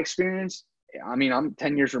in my experience, I mean, I'm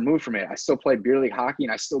 10 years removed from it. I still play beer league hockey,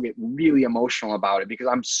 and I still get really emotional about it because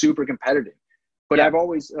I'm super competitive. But I've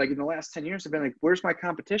always, like, in the last 10 years, I've been like, where's my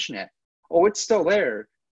competition at? Oh, it's still there.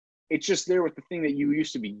 It's just there with the thing that you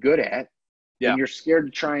used to be good at. And you're scared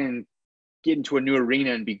to try and get into a new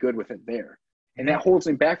arena and be good with it there. And that holds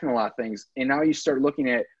me back from a lot of things. And now you start looking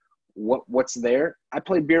at what's there. I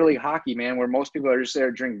play beer league hockey, man, where most people are just there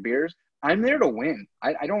to drink beers. I'm there to win.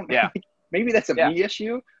 I don't maybe that's a me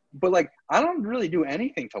issue, but, like, I don't really do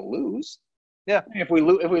anything to lose. Yeah. If we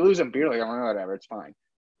lose in beer league, I'm like, whatever, it's fine.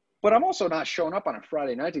 But I'm also not showing up on a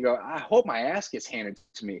Friday night to go, I hope my ass gets handed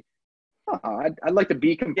to me. I'd like to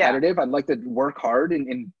be competitive. I'd like to work hard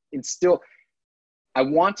and still – I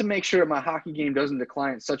want to make sure that my hockey game doesn't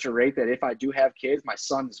decline at such a rate that if I do have kids, my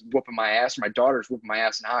son's whooping my ass or my daughter's whooping my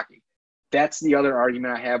ass in hockey. That's the other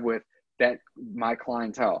argument I have with my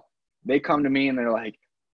clientele. They come to me and they're like,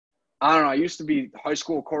 I don't know, I used to be high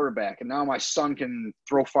school quarterback, and now my son can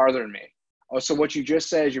throw farther than me. Oh, so what you just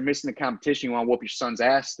said is you're missing the competition. You want to whoop your son's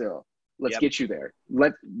ass still. Let's get you there.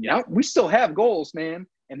 We still have goals, man,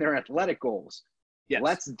 and they're athletic goals. Yes.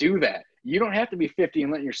 Let's do that. You don't have to be 50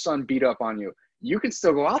 and let your son beat up on you. You can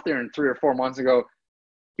still go out there in 3 or 4 months and go,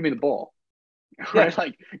 give me the ball. Right?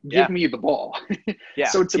 Like, give me the ball.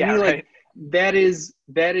 So to me, like, that is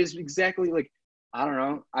exactly, like, I don't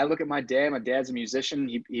know. I look at my dad. My dad's a musician.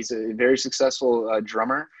 He's a very successful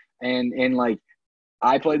drummer. And like,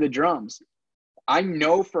 I play the drums. I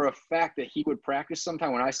know for a fact that he would practice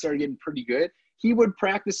sometime when I started getting pretty good. He would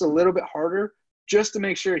practice a little bit harder just to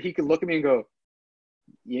make sure he could look at me and go,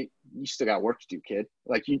 you still got work to do, kid.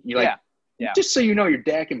 Like, just so you know, your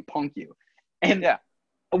dad can punk you. And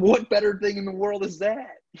what better thing in the world is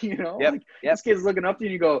that? You know, this kid's looking up to you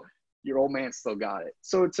and you go, your old man still got it.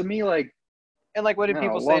 So to me, like, and like, what did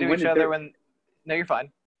people say to each other when, no, you're fine.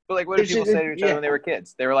 But like, what did people say to each other when they were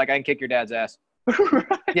kids? They were like, I can kick your dad's ass. Right.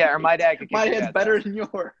 Yeah, or my dad could kick my your dad's better than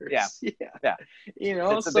yours. Yeah. You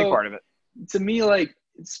know, it's a big part of it. To me, like,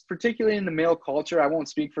 it's particularly in the male culture. I won't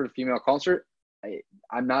speak for the female culture.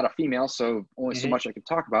 I'm not a female, so only so much I can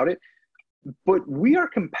talk about it. But we are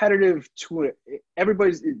competitive to it.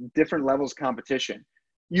 Everybody's different levels of competition.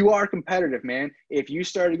 You are competitive, man. If you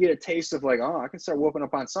start to get a taste of, like, oh, I can start whooping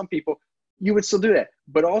up on some people, you would still do that.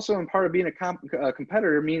 But also, in part of being a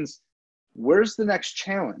competitor means, where's the next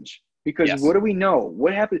challenge? Because what do we know?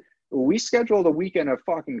 What happened? We scheduled a weekend of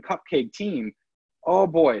fucking cupcake team. Oh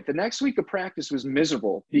boy, the next week of practice was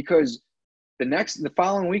miserable because the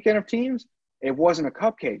following weekend of teams, it wasn't a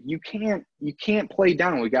cupcake. You can't play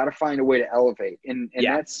down. We got to find a way to elevate. And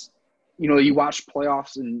that's, you know, you watch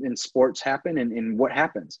playoffs and sports happen and what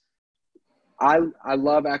happens. I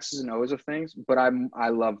love X's and O's of things, but I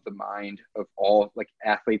love the mind of all like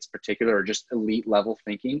athletes in particular, or just elite level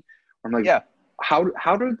thinking. I'm like, Yeah. how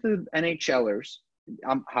do the NHLers?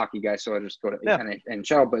 I'm a hockey guy, so I just go to Yeah.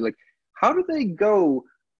 NHL. But like, how do they go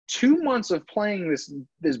 2 months of playing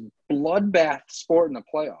this bloodbath sport in the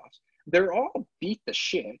playoffs? They're all beat the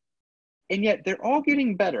shit, and yet they're all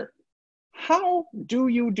getting better. How do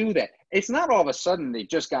you do that? It's not all of a sudden they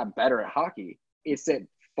just got better at hockey. It's that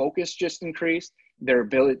focus just increased. Their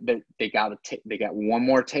ability, they got one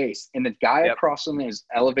more taste, and the guy Yep. across them is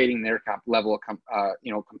elevating their level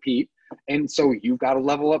of compete, and so you've got to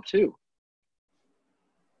level up too.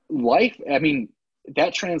 Life, I mean,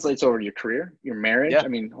 that translates over to your career, your marriage. Yeah. I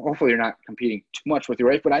mean, hopefully you're not competing too much with your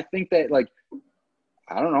wife, but I think that, like,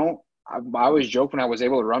 I don't know. I always joke when I was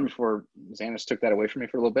able to run before Xanis took that away from me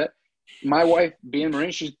for a little bit. My wife, being a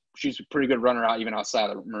Marine, she's a pretty good runner out even outside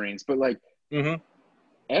of the Marines. But like,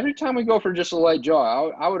 every time we go for just a light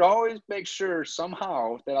jog, I would always make sure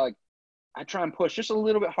somehow that I try and push just a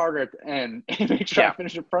little bit harder at the end and make sure I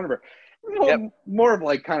finish in front of her. More of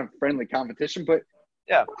like kind of friendly competition, but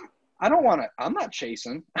yeah, I don't want to. I'm not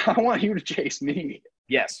chasing. I want you to chase me.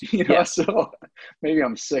 Yes. You know, so maybe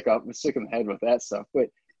I'm sick in the head with that stuff, but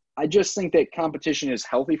I just think that competition is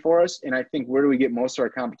healthy for us. And I think where do we get most of our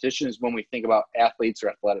competition is when we think about athletes or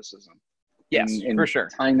athleticism. Yes, and for sure.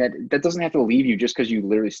 Tying that doesn't have to leave you just because you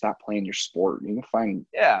literally stop playing your sport. You can find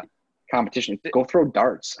competition. Go throw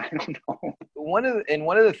darts. I don't know. One of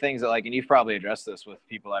the things that, like, and you've probably addressed this with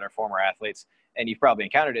people that are former athletes, and you've probably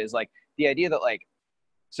encountered it, is like the idea that, like,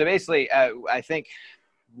 so basically, I think,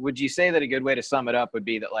 would you say that a good way to sum it up would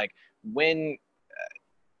be that, like, when,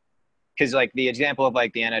 because like the example of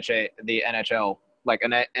like the NHL, like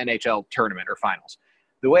an NHL tournament or finals,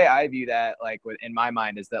 the way I view that, like, in my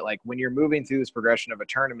mind, is that, like, when you're moving through this progression of a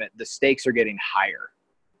tournament, the stakes are getting higher.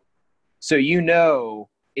 So, you know,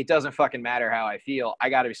 it doesn't fucking matter how I feel. I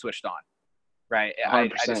got to be switched on, right? I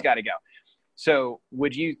just got to go. So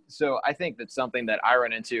I think that's something that I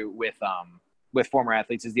run into with former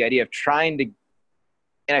athletes is the idea of trying to,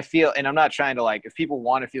 and I feel, and I'm not trying to, like, if people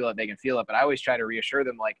want to feel it, they can feel it, but I always try to reassure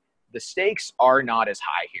them, like, the stakes are not as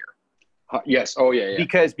high here. Yes. Oh yeah.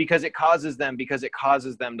 Because it causes them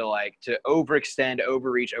to, like, to overextend,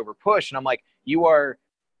 overreach, overpush. And I'm like, you are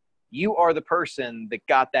the person that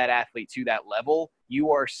got that athlete to that level.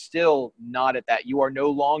 You are still not at that. You are no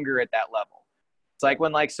longer at that level. It's like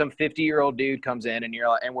when, like, some 50-year-old dude comes in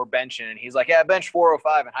and we're benching and he's like, yeah, bench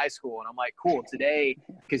 405 in high school. And I'm like, cool, today,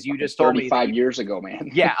 because you just told me 35 years ago,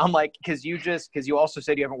 man. Yeah. I'm like, because you also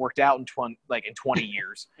said you haven't worked out in 20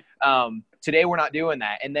 years. Today we're not doing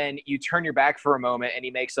that. And then you turn your back for a moment and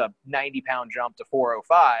he makes a 90-pound jump to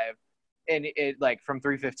 405 and it like from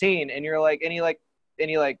 315 and you're like, and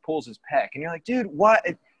he pulls his pec and you're like, dude, what?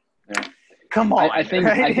 Yeah. Come on. I think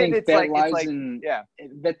that lies in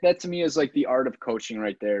that to me is like the art of coaching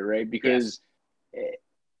right there, right? Because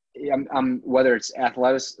I'm whether it's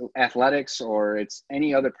athletics or it's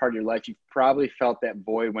any other part of your life, you've probably felt that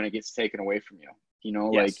void when it gets taken away from you. You know,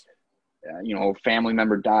 like family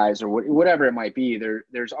member dies or whatever it might be.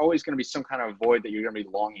 There's always going to be some kind of void that you're going to be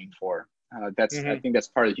longing for. I think that's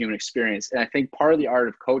part of the human experience, and I think part of the art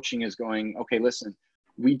of coaching is going, okay, listen,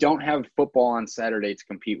 we don't have football on Saturday to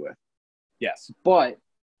compete with. Yes. But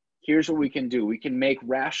here's what we can do. We can make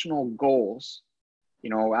rational goals. You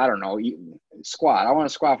know, I don't know, squat. I want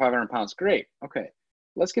to squat 500 pounds. Great. Okay.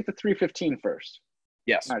 Let's get to 315 first.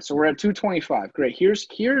 Yes. All right. So we're at 225. Great.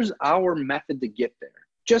 Here's our method to get there.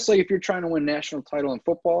 Just like if you're trying to win national title in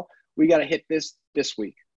football, we got to hit this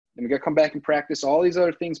week. And we got to come back and practice all these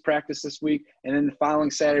other things, practice this week. And then the following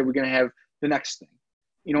Saturday, we're going to have the next thing.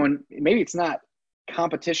 You know, and maybe it's not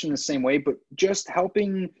competition the same way, but just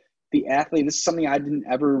helping the athlete. This is something I didn't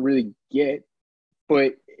ever really get,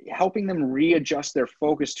 but helping them readjust their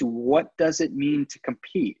focus to what does it mean to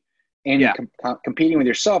compete and competing with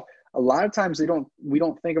yourself. A lot of times we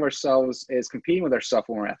don't think of ourselves as competing with ourselves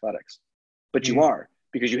when we're athletics, but you are,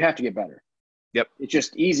 because you have to get better. Yep. It's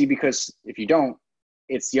just easy because if you don't,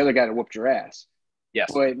 it's the other guy that whooped your ass. Yes.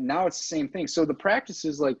 But now it's the same thing. So the practice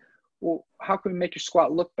is like, well, how can we make your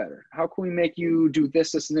squat look better? How can we make you do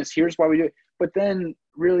this, this, and this? Here's why we do it. But then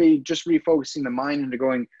really just refocusing the mind into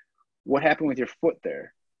going, what happened with your foot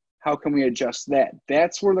there? How can we adjust that?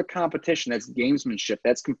 That's where the competition, that's gamesmanship,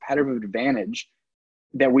 that's competitive advantage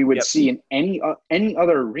that we would see in any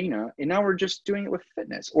other arena. And now we're just doing it with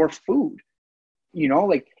fitness or food. You know,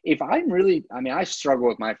 like if I struggle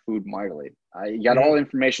with my food mightily. I got all the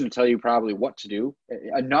information to tell you probably what to do,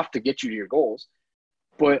 enough to get you to your goals.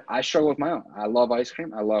 But I struggle with my own. I love ice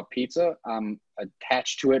cream. I love pizza. I'm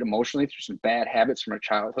attached to it emotionally through some bad habits from our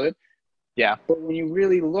childhood. Yeah. But when you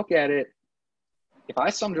really look at it, if I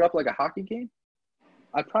summed it up like a hockey game,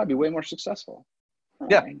 I'd probably be way more successful.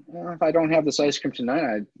 Yeah. Right. Well, if I don't have this ice cream tonight,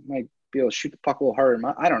 I might be able to shoot the puck a little harder.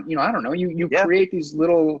 I don't know. You create these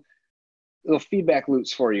little feedback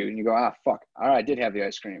loops for you, and you go, fuck. All right, I did have the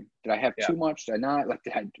ice cream. Did I have too much? Did I not? Like,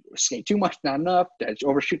 did I skate too much? Not enough? Did I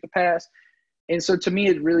overshoot the pass? And so to me,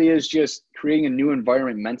 it really is just creating a new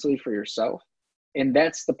environment mentally for yourself. And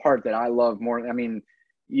that's the part that I love more. I mean,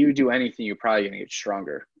 you do anything, you're probably going to get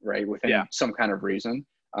stronger, right? Within some kind of reason.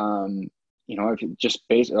 If you just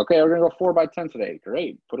okay, we're going to go 4x10 today.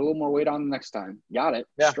 Great. Put a little more weight on the next time. Got it.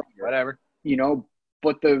 Yeah. Stronger. Whatever.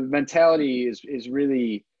 But the mentality is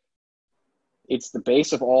really, it's the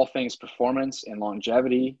base of all things performance and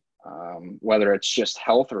longevity, whether it's just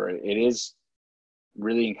health or it is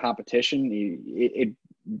really in competition.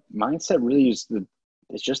 Mindset really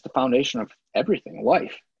it's just the foundation of everything,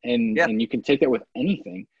 life. And you can take that with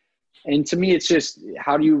anything. And to me, it's just,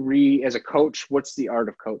 how do you as a coach, what's the art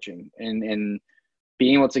of coaching and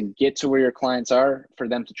being able to get to where your clients are, for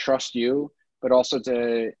them to trust you, but also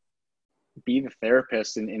to be the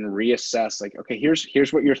therapist and reassess, like, okay,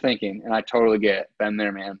 here's what you're thinking. And I totally get it. Been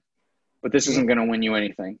there, man. But this isn't going to win you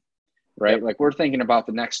anything, right? Yep. Like, we're thinking about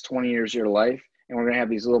the next 20 years of your life, and we're going to have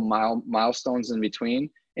these little milestones in between.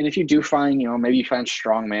 And if you do find, maybe you find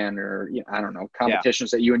strongman or, I don't know, competitions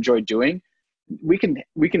that you enjoy doing, we can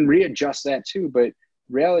readjust that too. But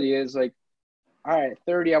reality is, like, all right, at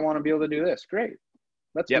 30, I want to be able to do this. Great.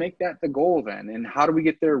 Let's make that the goal then. And how do we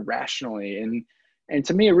get there rationally? And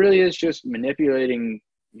to me, it really is just manipulating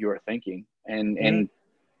your thinking. And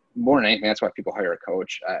more than anything, that's why people hire a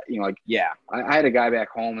coach. I had a guy back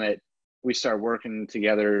home that we started working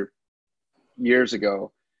together years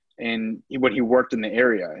ago, and when he worked in the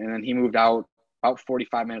area, and then he moved out about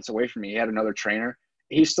 45 minutes away from me. He had another trainer.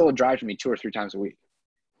 He still drives me 2 or 3 times a week.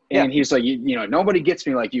 And he's like, nobody gets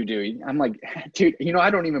me like you do. I'm like, dude,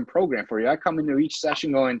 I don't even program for you. I come into each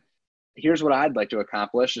session going, here's what I'd like to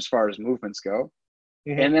accomplish as far as movements go.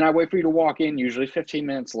 Mm-hmm. And then I wait for you to walk in, usually 15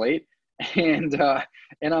 minutes late. And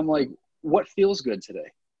I'm like, what feels good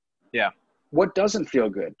today? Yeah. What doesn't feel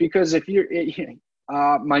good? Because if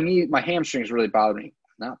my hamstrings really bother me.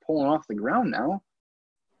 I'm not pulling off the ground now.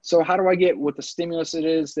 So how do I get what the stimulus it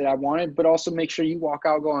is that I wanted, but also make sure you walk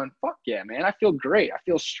out going, fuck yeah, man, I feel great. I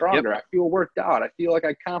feel stronger. I feel worked out. I feel like I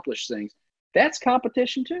accomplished things. That's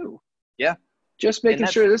competition too. Yeah. Just making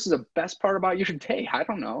sure this is the best part about your day. I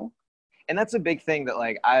don't know. And that's a big thing that,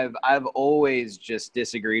 like, I've always just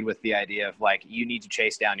disagreed with the idea of, like, you need to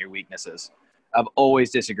chase down your weaknesses. I've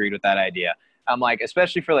always disagreed with that idea. I'm like,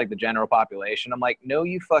 especially for, like, the general population, I'm like, no,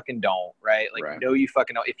 you fucking don't, right? Like, no, you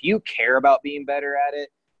fucking don't. If you care about being better at it,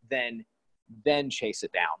 then chase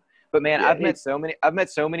it down. But man, I've met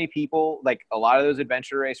so many people, like a lot of those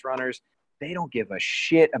adventure race runners, they don't give a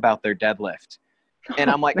shit about their deadlift. And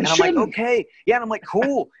I'm like, okay. Yeah. And I'm like,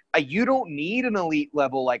 cool. You don't need an elite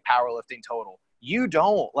level, like, powerlifting total. You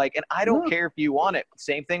don't, like, and I don't care if you want it.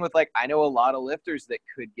 Same thing with, like, I know a lot of lifters that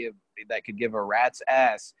could give a rat's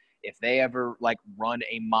ass if they ever, like, run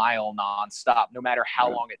a mile nonstop, no matter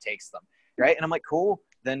how long it takes them. Right. And I'm like, cool,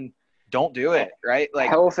 then don't do it. Right. Like,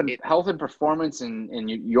 health and performance and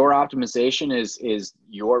your optimization is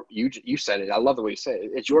you said it. I love the way you said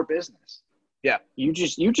it. It's your business. Yeah. You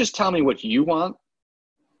just tell me what you want.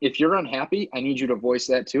 If you're unhappy, I need you to voice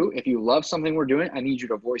that too. If you love something we're doing, I need you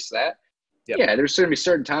to voice that. Yep. Yeah, there's going to be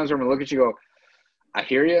certain times where I'm going to look at you and go, I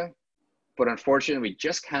hear you, but unfortunately, we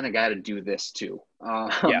just kind of got to do this too.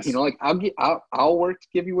 Yes. Like, I'll work to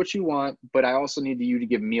give you what you want, but I also need you to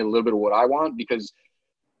give me a little bit of what I want, because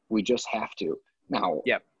we just have to. Now,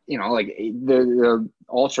 like the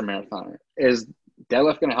ultra marathoner, is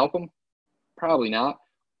deadlift going to help them? Probably not.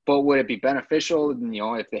 But would it be beneficial,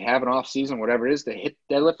 if they have an off season, whatever it is, to hit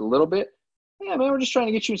deadlift a little bit? Yeah, man, we're just trying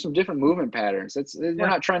to get you some different movement patterns. We're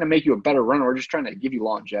not trying to make you a better runner. We're just trying to give you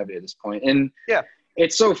longevity at this point. And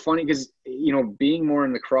it's so funny because, being more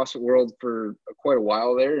in the CrossFit world for quite a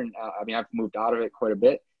while there, and I've moved out of it quite a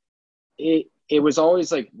bit. It was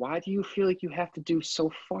always like, why do you feel like you have to do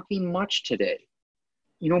so fucking much today?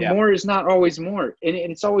 More is not always more. And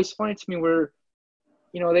it's always funny to me where,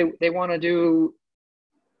 they want to do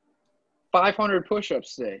 500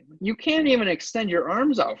 push-ups today. You can't even extend your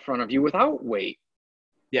arms out in front of you without weight.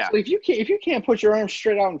 Yeah. So if you can't put your arms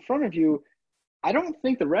straight out in front of you, I don't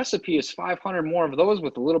think the recipe is 500 more of those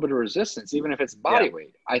with a little bit of resistance, even if it's body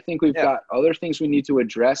weight. I think we've got other things we need to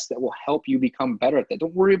address that will help you become better at that.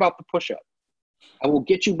 Don't worry about the push-up. I will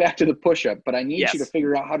get you back to the push-up, but I need you to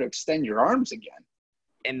figure out how to extend your arms again.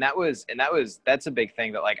 And that's a big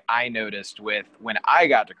thing that, like, I noticed with when I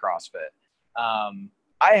got to CrossFit.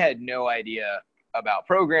 I had no idea about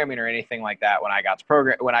programming or anything like that when I got to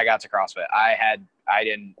CrossFit.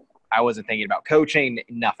 I wasn't thinking about coaching,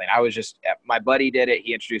 nothing. I was just, my buddy did it.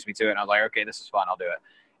 He introduced me to it and I was like, okay, this is fun. I'll do it.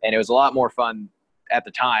 And it was a lot more fun at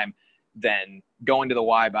the time than going to the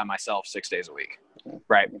Y by myself 6 days a week.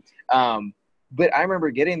 Right. But I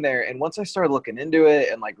remember getting there, and once I started looking into it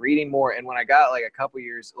and like reading more, and when I got like a couple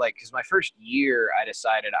years, like, cause my first year I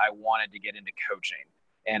decided I wanted to get into coaching,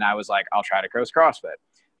 and I was like, I'll try to coach CrossFit.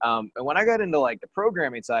 And when I got into like the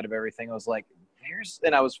programming side of everything, I was like,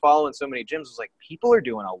 and I was following so many gyms, I was like, people are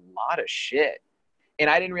doing a lot of shit. And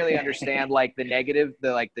I didn't really understand like the negative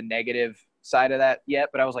side of that yet,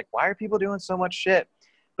 but I was like, why are people doing so much shit?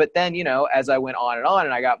 But then, you know, as I went on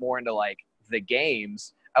and I got more into like the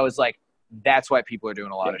games, I was like, that's why people are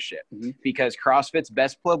doing a lot of shit, because CrossFit's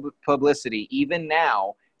best publicity, even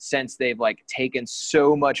now, since they've like taken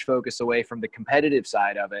so much focus away from the competitive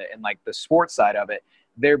side of it and like the sports side of it,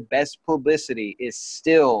 their best publicity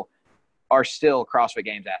are still CrossFit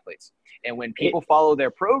Games athletes. And when people follow their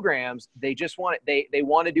programs, they just want it. They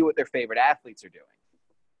want to do what their favorite athletes are doing.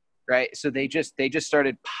 Right. So they just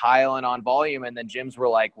started piling on volume, and then gyms were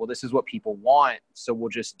like, well, this is what people want, so we'll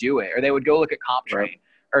just do it. Or they would go look at CompTrain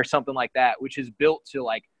or something like that, which is built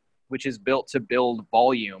to build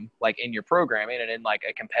volume, like in your programming and in like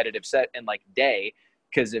a competitive set and like day.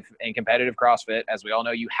 Because if in competitive CrossFit, as we all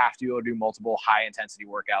know, you have to be able to do multiple high intensity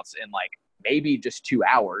workouts in like maybe just 2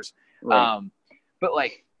 hours. Right. But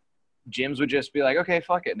like gyms would just be like, okay,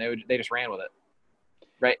 fuck it. And they just ran with it.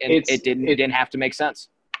 Right. And it didn't have to make sense.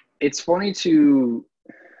 It's funny to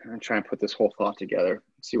 – I'm trying to put this whole thought together,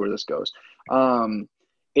 see where this goes.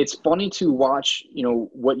 It's funny to watch, you know,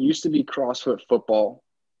 what used to be CrossFit football.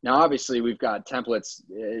 Now, obviously, we've got templates.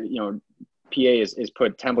 You know, PA is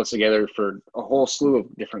put templates together for a whole slew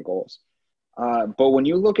of different goals. But when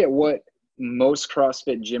you look at what most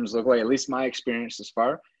CrossFit gyms look like, at least my experience thus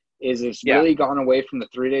far, is it's really gone away from the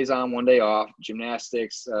 3 days on, 1 day off,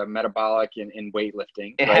 gymnastics, metabolic, and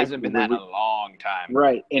weightlifting. It hasn't been that in a long time.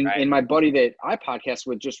 Right. And my buddy that I podcast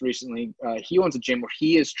with just recently, he owns a gym where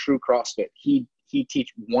he is true CrossFit. He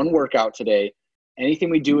teach one workout today. Anything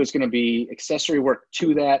we do is going to be accessory work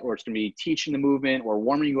to that, or it's going to be teaching the movement or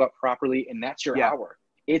warming you up properly, and that's your hour.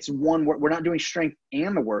 It's one work. We're not doing strength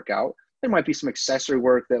and the workout. There might be some accessory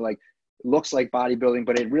work that like looks like bodybuilding,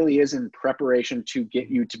 but it really is in preparation to get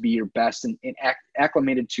you to be your best and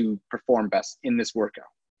acclimated to perform best in this workout.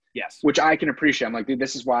 Yes. Which I can appreciate. I'm like, dude,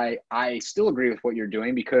 this is why I still agree with what you're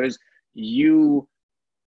doing, because you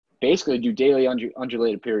basically do daily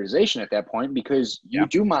undulated periodization at that point, because you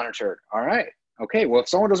do monitor. All right. Okay. Well, if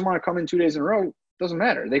someone doesn't want to come in 2 days in a row, doesn't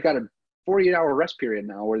matter. They've got a 48-hour rest period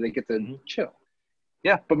now where they get to chill.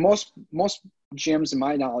 Yeah. But most gyms, in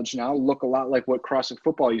my knowledge now, look a lot like what CrossFit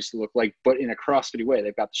football used to look like, but in a CrossFit way.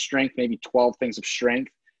 They've got the strength, maybe 12 things of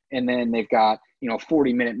strength. And then they've got,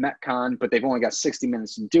 40-minute Metcon, but they've only got 60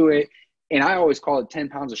 minutes to do it. And I always call it 10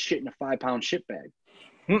 pounds of shit in a 5-pound shit bag.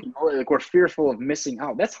 Like, we're fearful of missing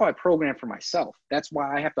out. That's how I program for myself. That's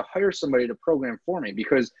why I have to hire somebody to program for me,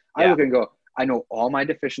 because I look and go, I know all my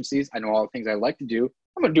deficiencies. I know all the things I like to do.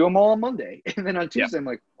 I'm going to do them all on Monday. And then on Tuesday, I'm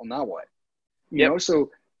like, well, now what? You know, so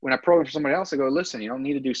when I program for somebody else, I go, listen, you don't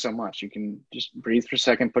need to do so much. You can just breathe for a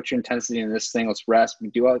second, put your intensity in this thing. Let's rest. We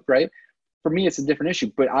do it right. For me, it's a different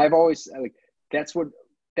issue, but I've always like, that's what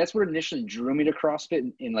initially drew me to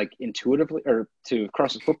CrossFit in like intuitively, or to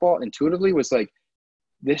CrossFit football intuitively, was like,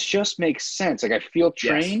 this just makes sense. Like, I feel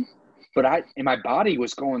trained, but my body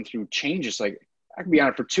was going through changes. Like, I could be on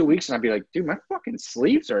it for 2 weeks and I'd be like, dude, my fucking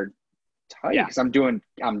sleeves are tight because I'm doing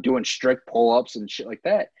strict pull-ups and shit like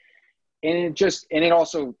that. And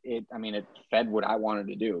it fed what I wanted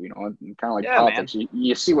to do, kind of like politics.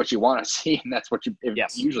 You see what you want to see, and that's what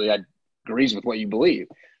usually agrees with what you believe.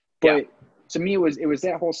 But to me, it was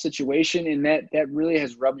that whole situation, and that really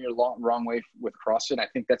has rubbed me the wrong way with CrossFit. I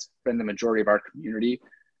think that's been the majority of our community.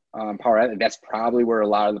 Power, that's probably where a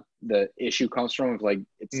lot of the issue comes from, of like,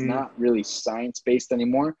 it's not really science-based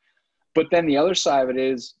anymore. But then the other side of it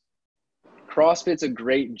is, CrossFit's a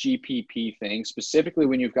great GPP thing, specifically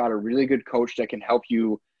when you've got a really good coach that can help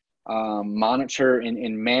you monitor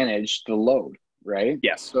and manage the load, right?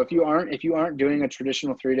 Yes. So if you aren't doing a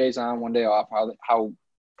traditional 3 days on, 1 day off, how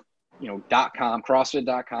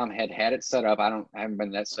CrossFit.com had it set up. I haven't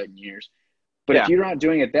been to that site in years. But if you're not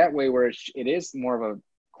doing it that way, where it is more of a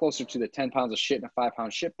closer to the 10 pounds of shit in a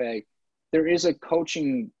 5-pound shit bag, there is a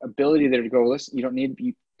coaching ability there to go, listen, you don't need to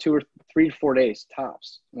be 2 or 3 to 4 days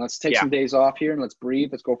tops. And let's take some days off here and let's breathe.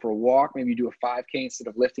 Let's go for a walk. Maybe you do a 5K instead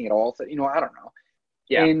of lifting at all. I don't know.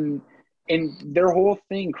 Yeah. And their whole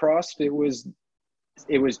thing, CrossFit, was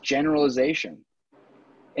generalization.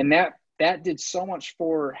 And that did so much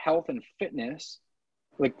for health and fitness.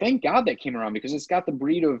 Like, thank God that came around, because it's got the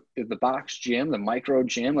breed of the box gym, the micro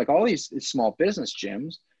gym, like all these small business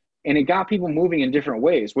gyms, and it got people moving in different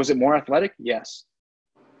ways. Was it more athletic? Yes.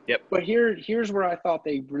 Yep. But here's where I thought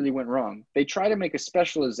they really went wrong. They try to make a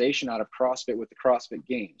specialization out of CrossFit with the CrossFit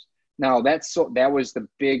Games. Now that was the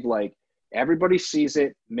big, like, everybody sees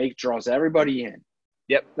it, draws everybody in.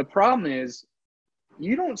 Yep. The problem is,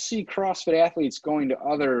 you don't see CrossFit athletes going to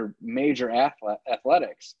other major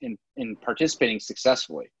athletics and participating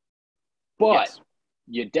successfully. But Yes.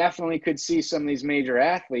 you definitely could see some of these major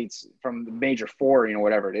athletes from the major four,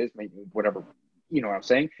 whatever it is, maybe whatever, you know what I'm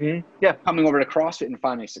saying? Mm-hmm. Yeah. Coming over to CrossFit and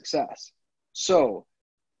finding success. So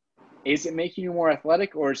is it making you more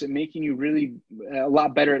athletic, or is it making you really a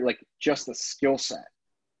lot better at, like, just the skill set?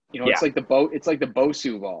 It's like the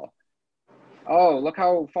Bosu ball. Oh, look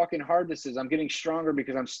how fucking hard this is. I'm getting stronger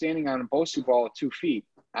because I'm standing on a Bosu ball at 2 feet.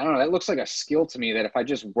 I don't know. That looks like a skill to me that if I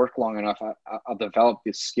just work long enough, I'll develop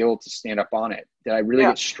this skill to stand up on it. Did I really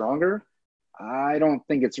get stronger? I don't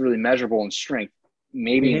think it's really measurable in strength,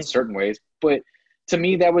 maybe in certain ways. But to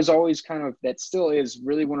me, that was always that still is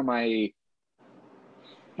really one of my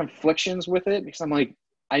conflictions with it, because I'm like,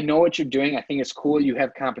 I know what you're doing. I think it's cool you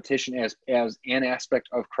have competition as an aspect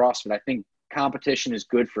of CrossFit. I think competition is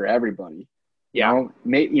good for everybody. Yeah.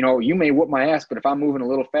 You may whoop my ass, but if I'm moving a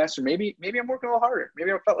little faster, maybe I'm working a little harder.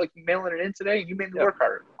 Maybe I felt like mailing it in today and you made me work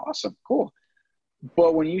harder. Awesome. Cool.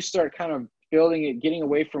 But when you start kind of building it, getting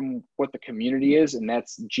away from what the community is, and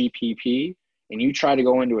that's GPP, and you try to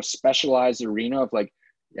go into a specialized arena of, like,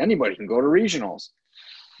 anybody can go to regionals.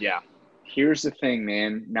 Yeah. Here's the thing,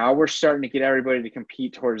 man. Now we're starting to get everybody to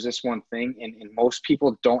compete towards this one thing, and most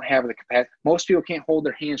people don't have the capacity. Most people can't hold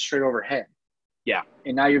their hands straight overhead. Yeah.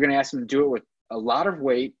 And now you're going to ask them to do it with a lot of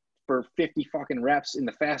weight for 50 fucking reps in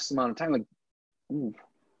the fastest amount of time. Like, ooh,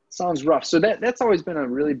 sounds rough. So that's always been a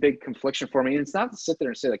really big confliction for me. And it's not to sit there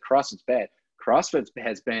and say that CrossFit's bad. CrossFit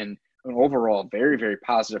has been an overall very, very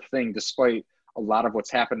positive thing, despite a lot of what's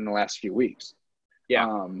happened in the last few weeks.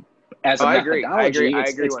 Yeah. As a methodology, I agree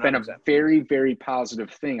it's been a very, very positive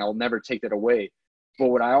thing. I'll never take that away. But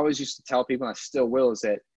what I always used to tell people, and I still will, is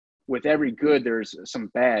that with every good, there's some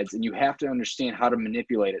bads, and you have to understand how to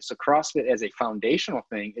manipulate it. So CrossFit as a foundational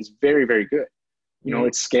thing is very, very good.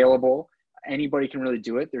 It's scalable. Anybody can really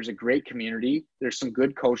do it. There's a great community. There's some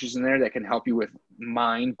good coaches in there that can help you with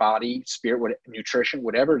mind, body, spirit, nutrition,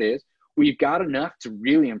 whatever it is. We've got enough to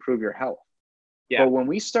really improve your health. Yeah. But when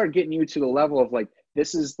we start getting you to the level of, like,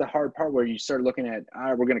 this is the hard part where you start looking at,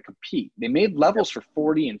 we're going to compete. They made levels for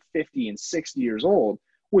 40 and 50 and 60 years old,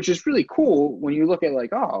 which is really cool when you look at,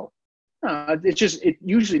 like, it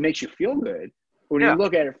usually makes you feel good. When you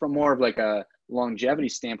look at it from more of, like, a longevity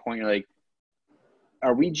standpoint, you're like,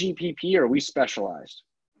 are we GPP or are we specialized?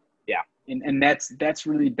 Yeah. And that's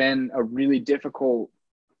really been a really difficult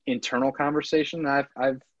internal conversation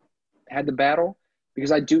I've had to battle,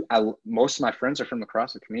 because most of my friends are from the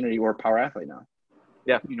CrossFit community or Power Athlete now.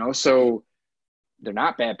 Yeah. So they're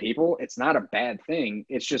not bad people. It's not a bad thing.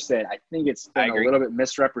 It's just that I think it's been a little bit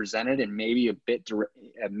misrepresented and maybe a bit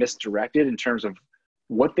misdirected in terms of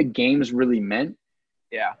what the games really meant.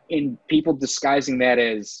 Yeah. And people disguising that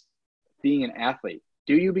as being an athlete.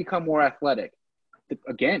 Do you become more athletic?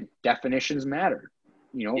 Again, definitions matter.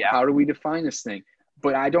 How do we define this thing?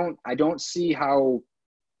 But I don't see how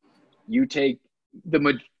you take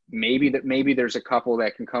maybe there's a couple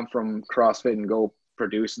that can come from CrossFit and go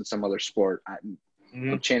produce in some other sport.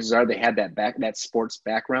 Chances are they had that sports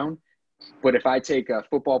background. But if I take a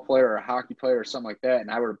football player or a hockey player or something like that, and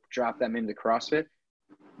I were to drop them into CrossFit,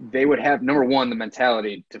 they would have, number one, the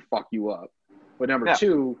mentality to fuck you up. But number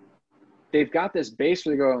two, they've got this base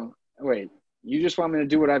where they go, wait, you just want me to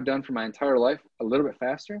do what I've done for my entire life a little bit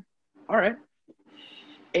faster? All right.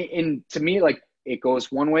 And to me, like, it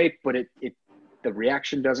goes one way, but the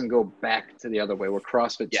reaction doesn't go back to the other way, where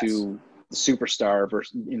CrossFit to the superstar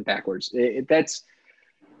versus in backwards.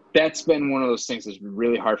 That's been one of those things that's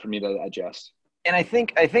really hard for me to digest. And I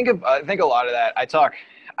think a lot of that, I talk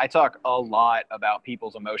a lot about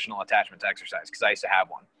people's emotional attachment to exercise, because I used to have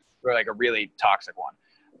one, or like a really toxic one.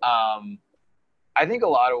 I think a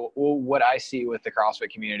lot of what I see with the CrossFit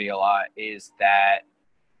community a lot is that,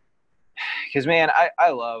 because, man, I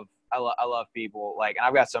love people, like, and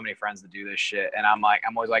I've got so many friends that do this shit, and I'm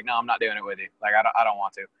always like, no, I'm not doing it with you. Like, I don't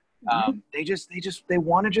want to. They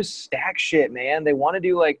want to just stack shit, man. They want to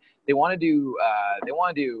do like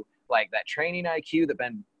that training IQ that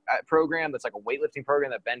Ben program, that's like a weightlifting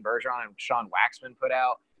program that Ben Bergeron and Sean Waxman put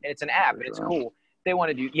out, and it's an app and it's cool. They want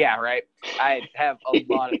to do, I have a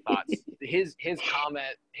lot of thoughts. His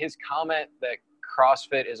comment that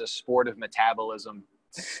CrossFit is a sport of metabolism.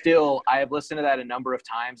 Still, I have listened to that a number of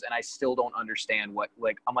times, and I still don't understand what.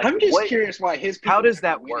 Like, I'm just curious why his people how does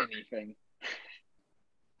that work? Anything.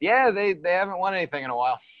 Yeah, they haven't won anything in a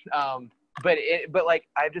while. But like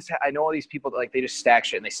I know all these people that like they just stack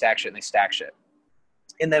shit and they stack shit and they stack shit.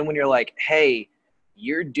 And then when you're like, hey,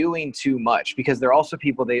 you're doing too much, because they're also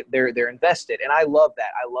people they're invested, and I love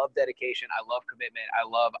that. I love dedication. I love commitment.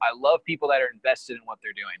 I love people that are invested in what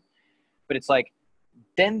they're doing. But it's like,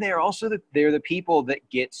 then they're also they're the people that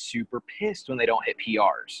get super pissed when they don't hit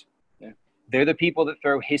PRs. Yeah. They're the people that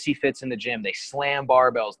throw hissy fits in the gym. They slam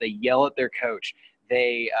barbells. They yell at their coach.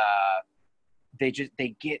 They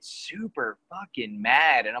get super fucking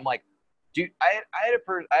mad, and I'm like, dude, I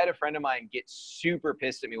had a friend of mine get super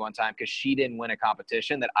pissed at me one time because she didn't win a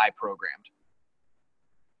competition that I programmed.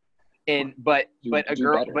 And but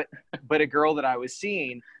a girl that I was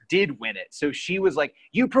seeing did win it, so she was like,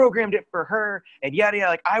 "You programmed it for her," and yada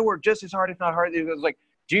yada. Like, I worked just as hard, if not harder. It was like,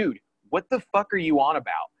 dude, what the fuck are you on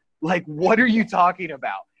about? Like, what are you talking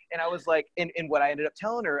about? And I was like, and what I ended up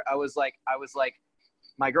telling her, I was like,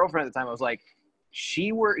 my girlfriend at the time, I was like,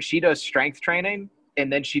 she does strength training,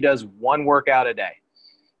 and then she does one workout a day.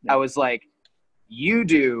 Yeah. I was like, you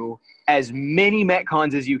do as many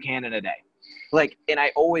Metcons as you can in a day. Like, and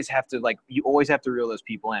I always have to, like, you always have to reel those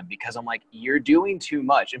people in, because I'm like, you're doing too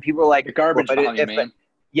much. And people are like, the garbage volume, man.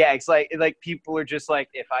 Yeah, it's like people are just like,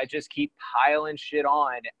 if I just keep piling shit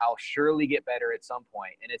on, I'll surely get better at some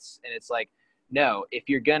point. And it's like, no, if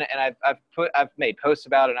you're gonna, and I've made posts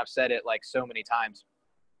about it, and I've said it like so many times.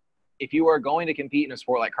 If you are going to compete in a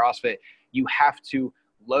sport like CrossFit, you have to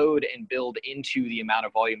load and build into the amount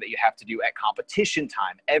of volume that you have to do at competition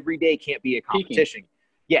time. Every day can't be a competition. Peaking.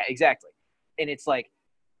 Yeah, exactly. And it's like,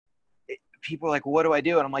 people are like, well, what do I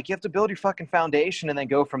do? And I'm like, you have to build your fucking foundation and then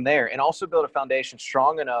go from there, and also build a foundation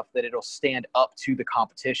strong enough that it'll stand up to the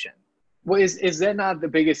competition. Well, is that not the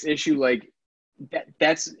biggest issue? Like,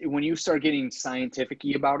 that's when you start getting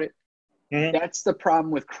scientific-y about it. Mm-hmm. That's the problem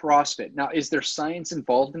with CrossFit. Now, is there science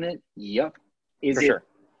involved in it? Yep.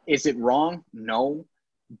 Is it wrong? No.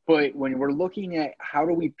 But when we're looking at how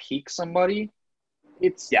do we peak somebody,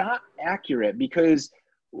 it's not accurate, because,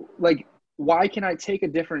 like, why can I take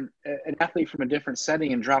an athlete from a different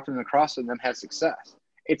setting and drop them in CrossFit and them have success?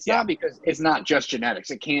 It's not because it's not just genetics.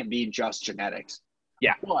 It can't be just genetics.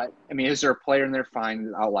 Yeah. But, I mean, is there a player in there?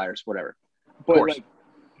 Fine, outliers, whatever. But, like,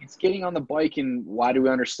 it's getting on the bike, and why do we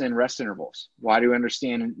understand rest intervals? Why do we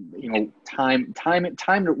understand, time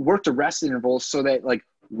to work to rest intervals, so that, like,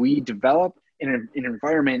 we develop in an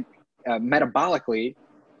environment metabolically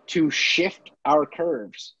to shift our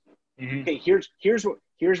curves. Mm-hmm. Okay,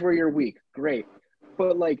 here's where you're weak. Great.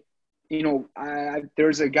 But, like,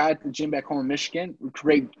 there's a guy at the gym back home in Michigan,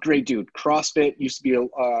 great dude. CrossFit, used to be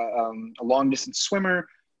a long distance swimmer,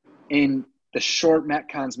 and the short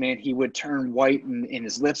Metcons, man, he would turn white and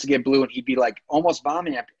his lips would get blue, and he'd be like almost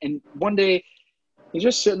vomiting. And one day he's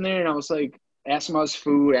just sitting there, and I was like, ask him about his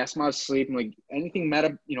food, ask him about his sleep, and like, anything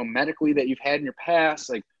medically that you've had in your past,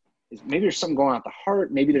 like, maybe there's something going on with the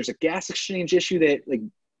heart, maybe there's a gas exchange issue, that, like,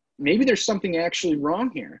 maybe there's something actually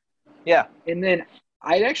wrong here. Yeah. And then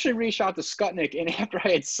I'd actually reached out to Skutnik, and after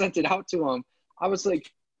I had sent it out to him, I was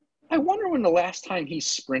like, I wonder when the last time he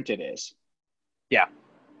sprinted is. Yeah.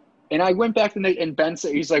 And I went back and Ben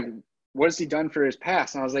said, he's like, what has he done for his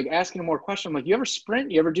past? And I was like, asking him more questions. I'm like, you ever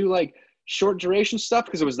sprint? You ever do like short duration stuff?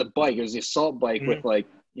 Because it was the bike. It was the assault bike with like,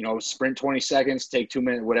 sprint 20 seconds, take 2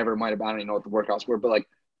 minutes, whatever it might have been. I don't even know what the workouts were, but like,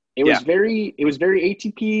 it was very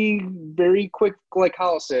ATP, very quick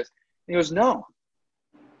glycolysis. And he goes, no.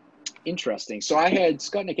 Interesting. So I had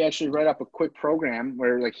Skutnik actually write up a quick program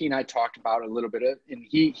where, like, he and I talked about it a little bit, and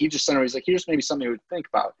he just sent over, he's like, here's maybe something we would think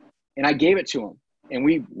about. And I gave it to him, and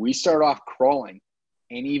we started off crawling,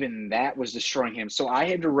 and even that was destroying him. So I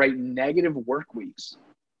had to write negative work weeks.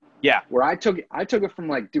 Yeah. Where I took it from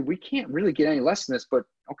like, dude, we can't really get any less than this, but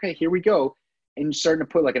okay, here we go. And starting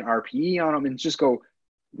to put like an RPE on them and just go,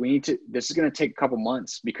 this is going to take a couple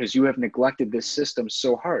months because you have neglected this system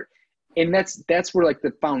so hard. And that's where like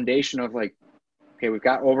the foundation of like, okay, we've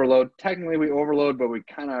got overload. Technically we overload, but we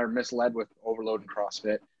kind of are misled with overload in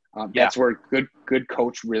CrossFit. That's where good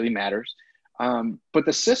coach really matters. But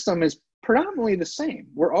the system is predominantly the same.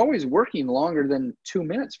 We're always working longer than 2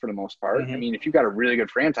 minutes for the most part. Mm-hmm. I mean, if you've got a really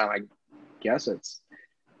good Fran time, I guess it's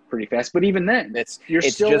pretty fast. But even then, you're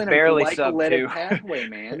still just in a glycolytic pathway,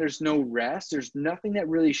 man. There's no rest. There's nothing that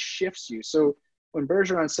really shifts you. So when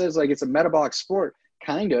Bergeron says like it's a metabolic sport,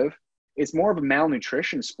 kind of, it's more of a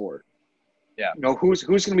malnutrition sport. Yeah. Who's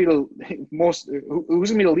going to be the most? Who's going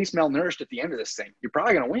to be the least malnourished at the end of this thing? You're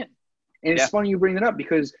probably going to win. And it's funny you bring that up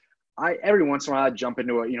because every once in a while I'd jump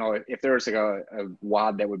into if there was like a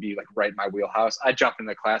WOD that would be like right in my wheelhouse, I'd jump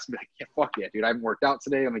into the class and be like, yeah, fuck yeah, dude, I haven't worked out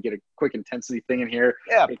today. I'm gonna get a quick intensity thing in here.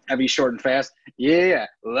 Yeah. It's heavy, short, and fast. Yeah,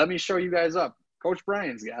 let me show you guys up. Coach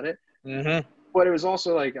Brian's got it. Mm-hmm. But it was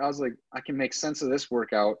also like, I was like, I can make sense of this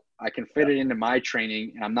workout. I can fit it into my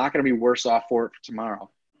training, and I'm not going to be worse off for it for tomorrow.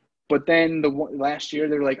 But then last year,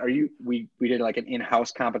 they're like, we did like an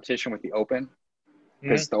in-house competition with the Open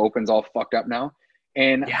because the Open's all fucked up now.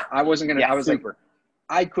 And I wasn't going to, I was super. Like,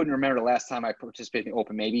 I couldn't remember the last time I participated in the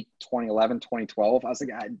Open, maybe 2011, 2012. I was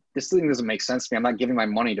like, this thing doesn't make sense to me. I'm not giving my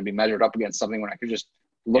money to be measured up against something when I could just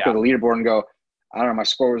look at the leaderboard and go, I don't know, my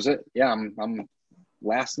score was it. Yeah, I'm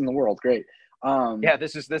last in the world. Great.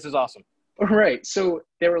 This is awesome. Right. So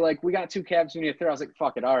they were like, we got 2 cabs we need to throw. I was like,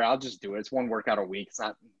 fuck it. All right, I'll just do it. It's one workout a week. It's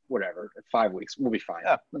not whatever. 5 weeks. We'll be fine.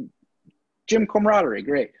 Yeah. Gym camaraderie.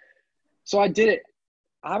 Great. So I did it.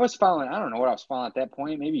 I was following, I don't know what I was following at that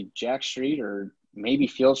point, maybe Jack Street or maybe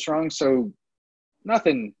Field Strong. So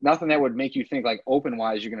nothing that would make you think like open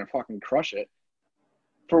wise, you're going to fucking crush it.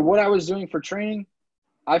 For what I was doing for training,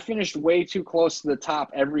 I finished way too close to the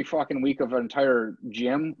top every fucking week of an entire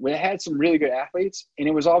gym. We had some really good athletes, and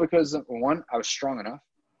it was all because, one, I was strong enough.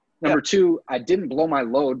 Number two, I didn't blow my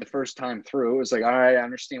load the first time through. It was like, all right, I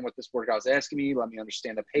understand what this workout is asking me. Let me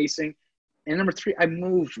understand the pacing. And number three, I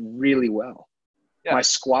moved really well. Yeah. My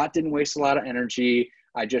squat didn't waste a lot of energy.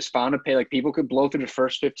 I just found a pay. Like, people could blow through the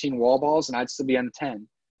first 15 wall balls, and I'd still be on 10. And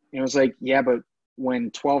it was like, yeah, but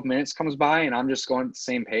when 12 minutes comes by and I'm just going at the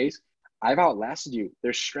same pace, I've outlasted you.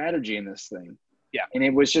 There's strategy in this thing. Yeah. And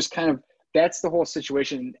it was just kind of, that's the whole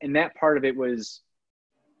situation. And that part of it was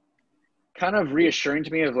kind of reassuring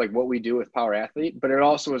to me of like what we do with Power Athlete, but it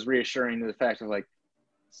also was reassuring to the fact of like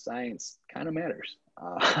science kind of matters.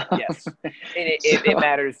 Yes. And it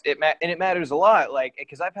matters. It matters a lot. Like,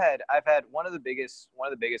 cause I've had one of the biggest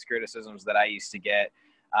criticisms that I used to get,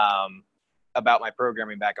 about my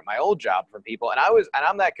programming back at my old job from people. And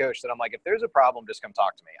I'm that coach that I'm like, if there's a problem, just come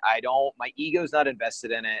talk to me. My ego's not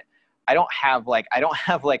invested in it. I don't have like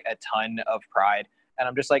a ton of pride. And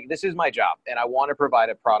I'm just like, this is my job. And I want to provide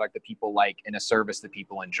a product that people like and a service that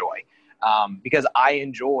people enjoy. Because I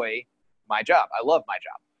enjoy my job. I love my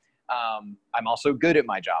job. I'm also good at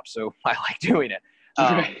my job. So I like doing it.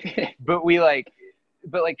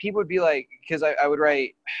 But people would be like, because I would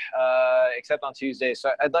write, except on Tuesdays. So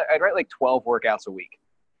I'd write like 12 workouts a week,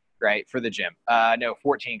 right, for the gym. No,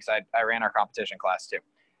 14, because I ran our competition class too.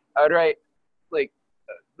 I would write like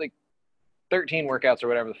 13 workouts or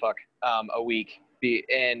whatever the fuck a week.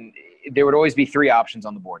 And there would always be 3 options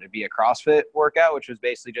on the board. It'd be a CrossFit workout, which was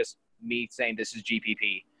basically just me saying this is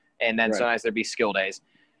GPP. And then sometimes there'd be skill days.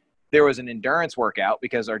 There was an endurance workout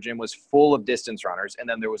because our gym was full of distance runners. And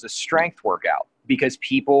then there was a strength workout because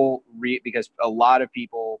because a lot of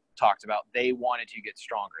people talked about they wanted to get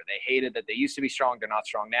stronger. They hated that they used to be strong. They're not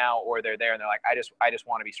strong now, or they're there and they're like, I just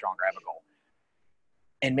want to be stronger. I have a goal.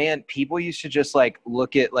 And man, people used to just like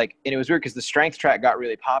look at like, and it was weird because the strength track got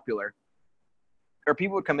really popular, or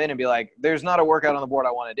people would come in and be like, there's not a workout on the board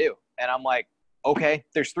I want to do. And I'm like, okay,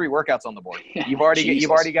 there's 3 workouts on the board. You've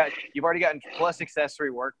already gotten plus accessory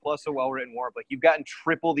work, plus a well-written warm-up. Like, you've gotten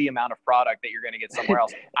triple the amount of product that you're going to get somewhere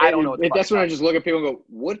else. I don't know. That's when I just look at people and go,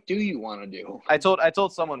 what do you want to do? I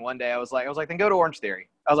told someone one day, I was like, then go to Orange Theory.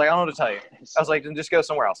 I was like, I don't know what to tell you. I was like, then just go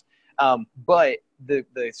somewhere else. But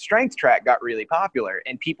the strength track got really popular,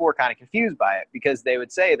 and people were kind of confused by it because they're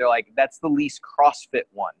like, that's the least CrossFit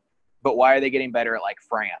one, but why are they getting better at like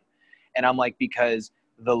Fran? And I'm like, because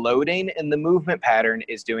the loading and the movement pattern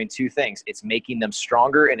is doing 2 things. It's making them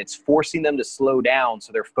stronger and it's forcing them to slow down.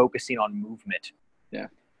 So they're focusing on movement. Yeah.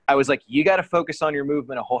 I was like, you got to focus on your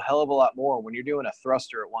movement a whole hell of a lot more when you're doing a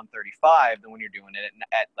thruster at 135 than when you're doing it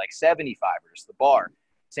at like 75 or just the bar.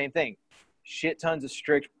 Same thing. Shit tons of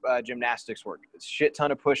strict gymnastics work. Shit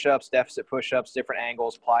ton of push-ups, deficit push-ups, different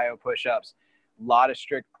angles, plyo push-ups, a lot of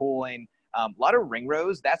strict pulling, a lot of ring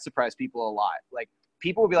rows. That surprised people a lot. Like,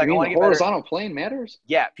 people would be like, I want to get better. Horizontal plane matters?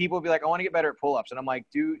 Yeah, people would be like, I want to get better at pull-ups. And I'm like,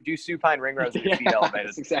 do supine ring rows with your feet elevated.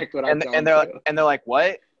 That's exactly what I'm telling and they're like,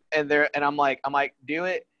 what? And I'm like, do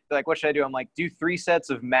it. They're like, what should I do? I'm like, do 3 sets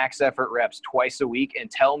of max effort reps twice a week and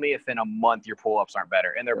tell me if in a month your pull-ups aren't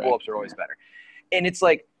better. And their pull-ups are always better. And it's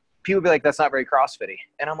like, people be like, that's not very CrossFit-y.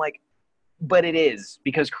 And I'm like, but it is,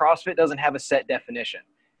 because CrossFit doesn't have a set definition.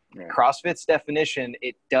 Yeah. CrossFit's definition,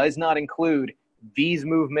 it does not include these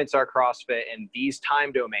movements are CrossFit and these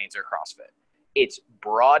time domains are CrossFit. It's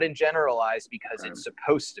broad and generalized because it's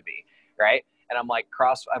supposed to be, right? And I'm like,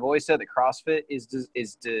 I've always said that CrossFit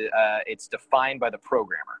it's defined by the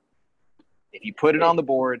programmer. If you put it on the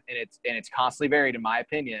board and it's constantly varied, in my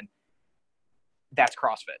opinion, that's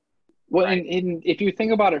CrossFit. Well, right? and if you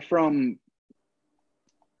think about it from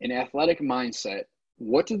an athletic mindset,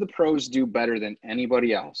 what do the pros do better than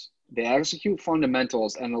anybody else? They execute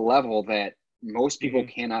fundamentals at a level that most people Hmm.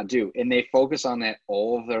 cannot do, and they focus on that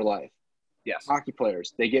all of their life. Yes. Hockey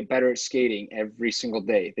players, they get better at skating every single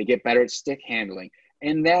day. They get better at stick handling.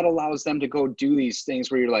 And that allows them to go do these things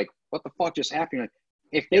where you're like, what the fuck just happened? Like,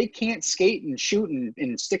 if Yep. they can't skate and shoot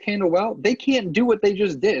and stick handle well, they can't do what they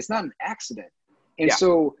just did. It's not an accident. And Yeah.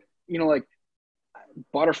 so, like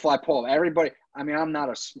butterfly pull, everybody, I mean,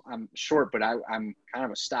 I'm short, but I'm kind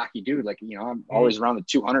of a stocky dude. Like, I'm Hmm. always around the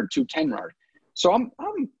 200, 210 yard. So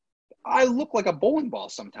I look like a bowling ball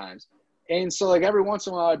sometimes. And so like every once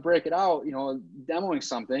in a while I'd break it out, demoing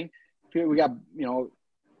something. We got, you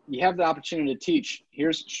have the opportunity to teach.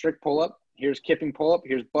 Here's strict pull up, here's kipping pull up,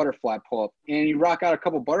 here's butterfly pull up. And you rock out a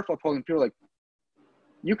couple butterfly pulls and people are like,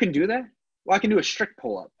 you can do that? Well, I can do a strict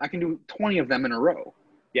pull up. I can do 20 of them in a row.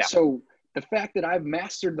 Yeah. So the fact that I've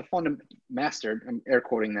mastered I'm air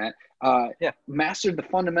quoting that, Yeah. mastered the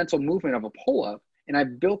fundamental movement of a pull up, and I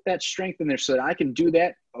built that strength in there so that I can do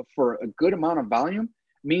that for a good amount of volume,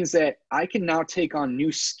 means that I can now take on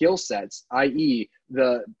new skill sets, i.e.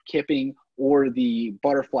 the kipping or the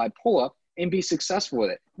butterfly pull-up, and be successful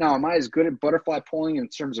with it. Now, am I as good at butterfly pulling in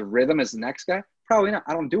terms of rhythm as the next guy? Probably not.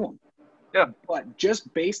 I don't do them. Yeah. But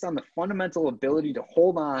just based on the fundamental ability to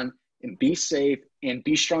hold on and be safe and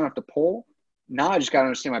be strong enough to pull, now I just got to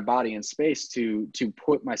understand my body and space to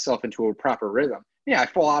put myself into a proper rhythm. Yeah, I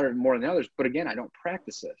fall out of it more than others, but again, I don't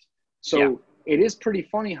practice this. So Yeah. it is pretty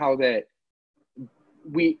funny how that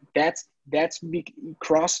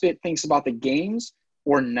CrossFit thinks about the games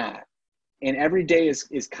or not. And every day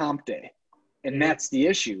is comp day. And Hmm. that's the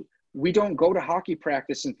issue. We don't go to hockey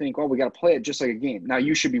practice and think, oh, we got to play it just like a game. Now,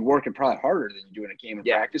 you should be working probably harder than you do in a game in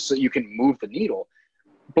Yeah. practice so you can move the needle.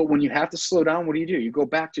 But when you have to slow down, what do? You go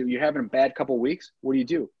back to, you're having a bad couple of weeks. What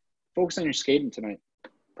do? Focus on your skating tonight.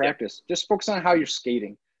 Yeah. Practice. Just focus on how you're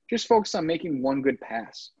skating. Just focus on making one good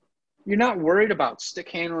pass. You're not worried about stick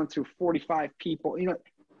handling through 45 people.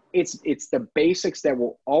 It's the basics that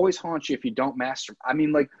will always haunt you if you don't master. I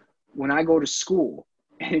mean, like when I go to school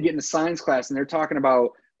and get in the science class and they're talking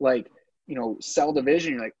about cell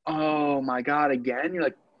division, you're like, oh my God, again? You're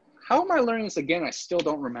like, how am I learning this again? I still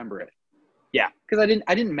don't remember it. Yeah. Because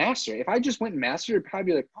I didn't master it. If I just went and mastered it, it'd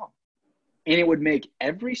probably be like, oh. And it would make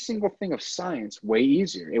every single thing of science way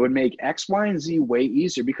easier. It would make X, Y, and Z way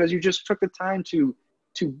easier because you just took the time to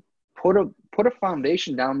put a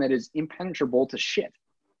foundation down that is impenetrable to shit.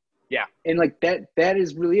 Yeah. And like that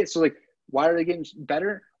is really it. So like, why are they getting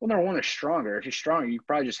better? Well, number one, they're stronger. If you're stronger, you can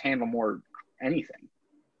probably just handle more anything.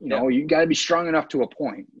 You got to be strong enough to a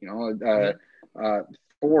point.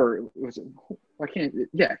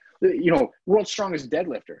 World's strongest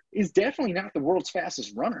deadlifter is definitely not the world's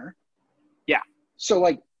fastest runner. Yeah. So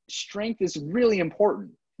like, strength is really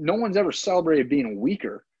important. No one's ever celebrated being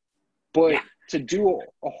weaker, but to do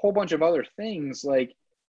a whole bunch of other things, like,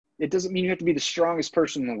 it doesn't mean you have to be the strongest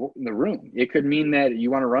person in the room. It could mean that you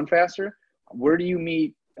want to run faster. Where do you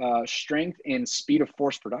meet strength and speed of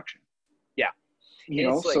force production? Yeah.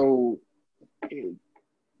 So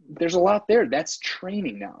there's a lot there. That's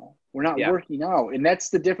training now. We're not working out. And that's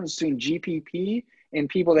the difference between GPP and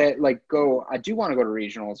people that like go, I do want to go to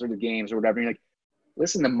regionals or the games or whatever. And you're like,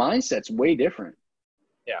 listen, the mindset's way different.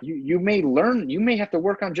 Yeah. You may have to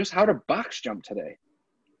work on just how to box jump today.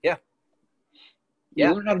 Yeah.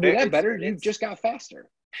 You learn how to do that better. You just got faster.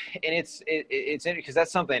 And it's interesting because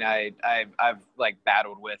that's something I've like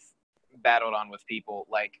battled on with people,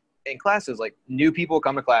 like in classes. Like new people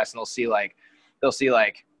come to class and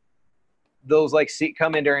they'll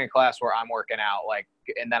come in during a class where I'm working out, like,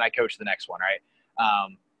 and then I coach the next one, right?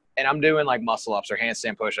 And I'm doing like muscle ups or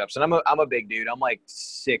handstand push-ups, and I'm a big dude. I'm like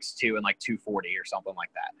 6'2" and like 240 or something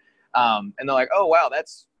like that. And they're like, oh wow,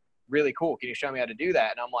 that's really cool. Can you show me how to do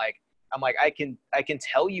that? And I'm like, I can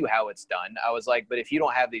tell you how it's done. I was like, but if you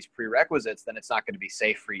don't have these prerequisites, then it's not going to be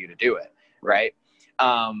safe for you to do it, right?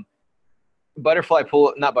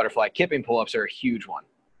 Kipping pull-ups are a huge one,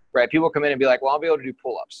 right? People come in and be like, well, I'll be able to do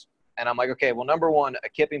pull-ups. And I'm like, okay, well, number one, a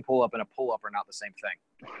kipping pull-up and a pull-up are not the same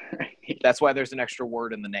thing. That's why there's an extra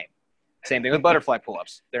word in the name. Same thing with butterfly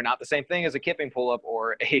pull-ups. They're not the same thing as a kipping pull-up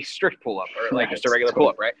or a strict pull-up or like just a regular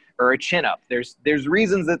pull-up, right? Or a chin-up. There's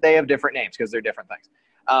reasons that they have different names because they're different things.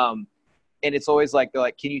 And it's always like, they're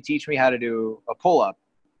like, can you teach me how to do a pull-up?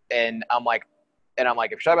 And I'm like, if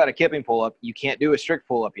you're talking about a kipping pull-up, you can't do a strict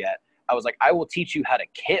pull-up yet. I was like, I will teach you how to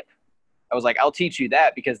kip. I was like, I'll teach you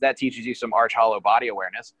that because that teaches you some arch hollow body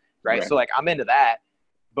awareness, right? So like, I'm into that.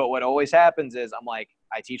 But what always happens is I'm like,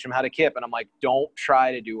 I teach them how to kip, and I'm like, don't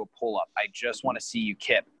try to do a pull-up. I just want to see you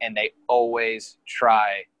kip. And they always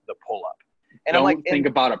try the pull-up. And I'm like, think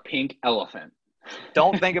about a pink elephant.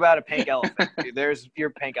 Don't think about a pink elephant. There's your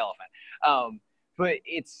pink elephant. But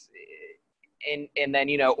it's and then,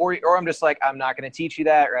 you know, or I'm just like, I'm not going to teach you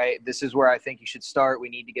that, right? This is where I think you should start. We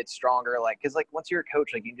need to get stronger. Like, because like once you're a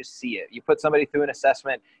coach, like you can just see it. You put somebody through an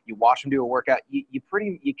assessment, you watch them do a workout, you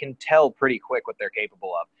can tell pretty quick what they're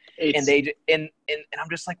capable of. And I'm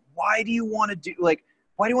just like, why do you want to be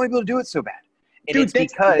able to do it so bad? And dude, it's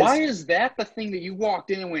because why is that the thing that you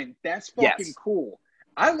walked in and went, that's fucking cool?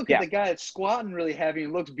 I look at the guy that's squatting really heavy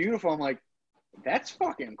and looks beautiful. I'm like, that's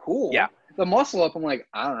fucking cool. Yeah. The muscle up, I'm like,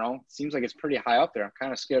 I don't know. Seems like it's pretty high up there. I'm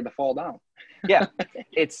kind of scared to fall down. Yeah.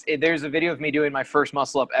 There's a video of me doing my first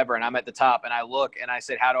muscle up ever, and I'm at the top, and I look, and I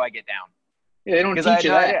said, how do I get down? Yeah, they don't teach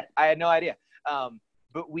you that. I had no idea.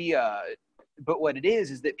 But what it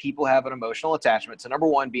is that people have an emotional attachment to, number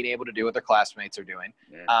one, being able to do what their classmates are doing,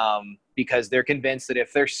 because they're convinced that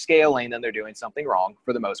if they're scaling, then they're doing something wrong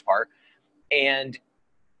for the most part. And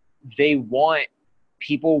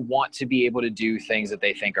people want to be able to do things that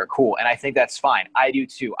they think are cool. And I think that's fine. I do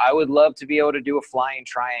too. I would love to be able to do a flying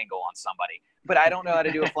triangle on somebody, but I don't know how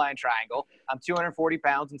to do a flying triangle. I'm 240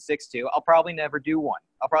 pounds and 6'2". I'll probably never do one.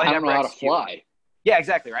 I don't know how to fly. Yeah,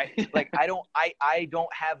 exactly. Right. Like I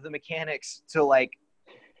don't have the mechanics to like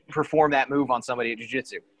perform that move on somebody at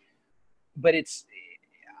jiu-jitsu, but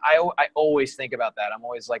I always think about that. I'm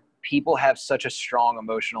always like, people have such a strong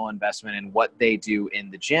emotional investment in what they do in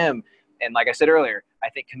the gym. And like I said earlier, I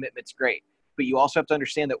think commitment's great, but you also have to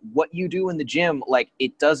understand that what you do in the gym, like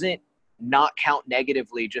it doesn't not count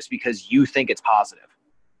negatively just because you think it's positive,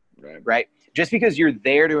 right? Just because you're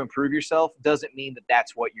there to improve yourself doesn't mean that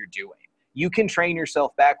that's what you're doing. You can train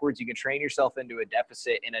yourself backwards. You can train yourself into a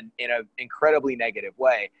deficit in an incredibly negative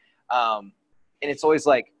way. And it's always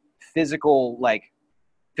like physical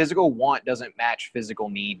want doesn't match physical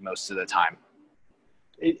need most of the time.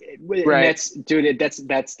 Right.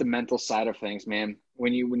 That's the mental side of things, man.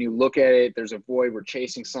 When you look at it, there's a void. We're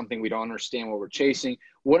chasing something. We don't understand what we're chasing.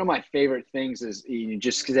 One of my favorite things is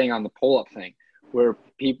just staying on the pull-up thing, where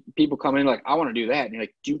people come in like, I want to do that. And you're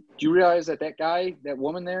like, do you realize that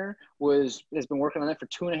woman there has been working on that for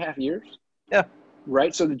 2.5 years? Yeah.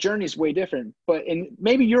 Right. So the journey is way different, and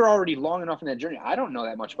maybe you're already long enough in that journey. I don't know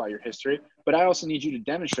that much about your history, but I also need you to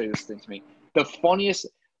demonstrate this thing to me. Funny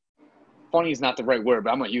is not the right word,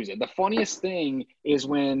 but I'm going to use it. The funniest thing is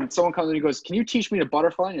when someone comes in and goes, can you teach me to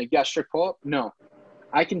butterfly? And you're like, yeah, strict pull-up. No,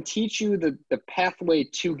 I can teach you the pathway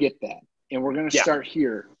to get that. And we're going to start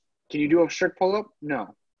here. Can you do a strict pull-up?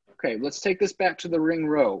 No. Okay, let's take this back to the ring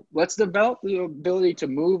row. Let's develop the ability to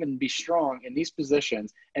move and be strong in these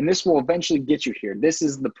positions. And this will eventually get you here. This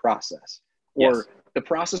is the process. Or the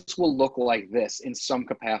process will look like this in some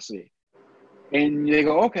capacity. And they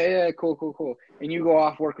go, okay, yeah, cool. And you go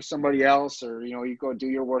off, work with somebody else, or, you go do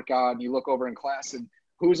your workout and you look over in class and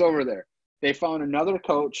who's over there? They found another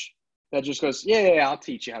coach that just goes, yeah, I'll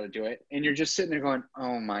teach you how to do it. And you're just sitting there going,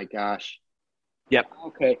 oh my gosh. Yep.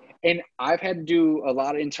 Okay. And I've had to do a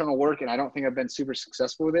lot of internal work, and I don't think I've been super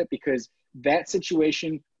successful with it because that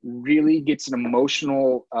situation really gets an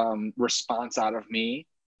emotional response out of me.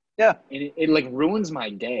 Yeah. And it like ruins my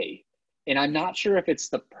day. And I'm not sure if it's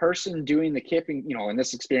the person doing the kipping, in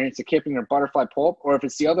this experience, the kipping or butterfly pull-up, or if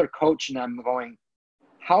it's the other coach. And I'm going,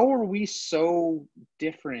 how are we so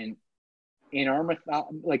different in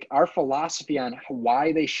our philosophy on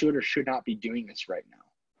why they should or should not be doing this right now?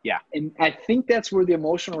 Yeah. And I think that's where the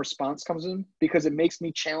emotional response comes in, because it makes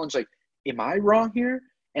me challenge, like, am I wrong here?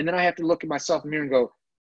 And then I have to look at myself in the mirror and go,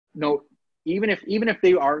 no, even if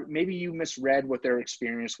they are, maybe you misread what their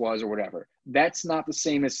experience was or whatever. That's not the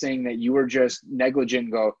same as saying that you were just negligent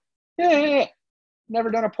and go, yeah, never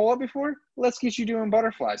done a pull-up before? Let's get you doing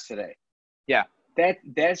butterflies today. Yeah.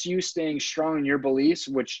 That's you staying strong in your beliefs,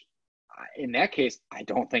 which in that case, I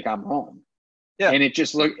don't think I'm wrong. Yeah. And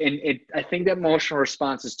I think that emotional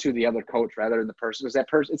response is to the other coach rather than the person, because that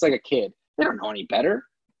person, it's like a kid. They don't know any better.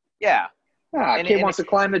 Yeah. A kid wants to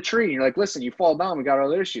climb the tree. And you're like, listen, you fall down, we got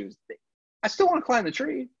other issues. I still want to climb the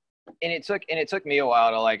tree. And it took me a while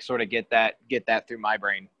to like sort of get that through my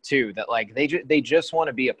brain too, that like they just want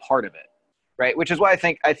to be a part of it. Right. Which is why I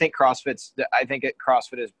think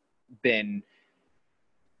CrossFit has been,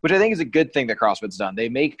 which I think is a good thing that CrossFit's done. They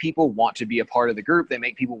make people want to be a part of the group. They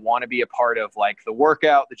make people want to be a part of like the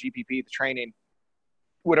workout, the GPP, the training,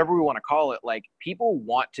 whatever we want to call it. Like, people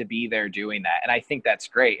want to be there doing that. And I think that's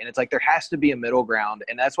great. And it's like, there has to be a middle ground.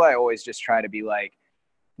 And that's why I always just try to be like,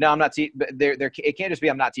 no, I'm not it can't just be,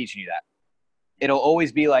 I'm not teaching you that. It'll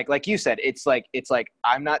always be like you said, it's like,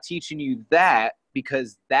 I'm not teaching you that,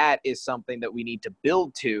 because that is something that we need to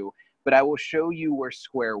build to. But I will show you where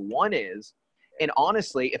square one is. And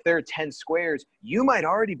honestly, if there are 10 squares, you might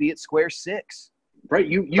already be at square 6. Right.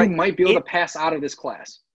 You might be able to pass out of this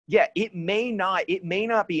class. Yeah, it may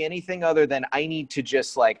not be anything other than I need to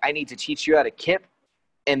teach you how to kip,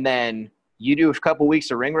 and then you do a couple weeks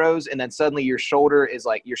of ring rows, and then suddenly your shoulder is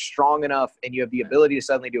like, you're strong enough and you have the ability to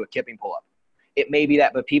suddenly do a kipping pull-up. It may be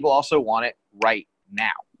that, but people also want it right now.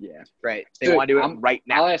 Yeah. Right. They want to do it right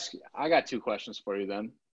now. I got 2 questions for you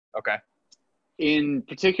then. Okay.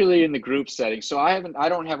 Particularly in the group setting. So I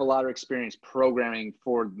don't have a lot of experience programming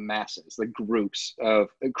for the masses, the groups of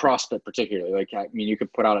CrossFit particularly. Like, I mean, you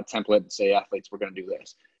could put out a template and say, athletes, we're going to do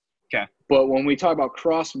this. Okay. But when we talk about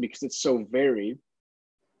CrossFit, because it's so varied,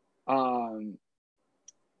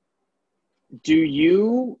 do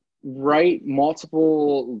you write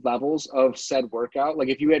multiple levels of said workout? Like,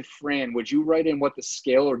 if you had Fran, would you write in what the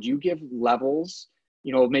scale, or do you give levels?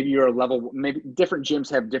 You know, maybe you're a level, maybe different gyms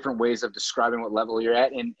have different ways of describing what level you're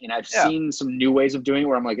at. And I've seen some new ways of doing it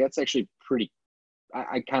where I'm like, that's actually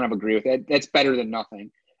I kind of agree with that. That's better than nothing.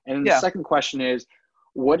 And then the second question is,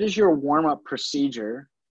 what is your warm-up procedure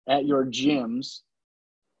at your gyms?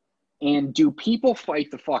 And do people fight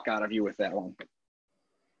the fuck out of you with that one?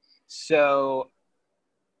 So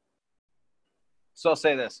I'll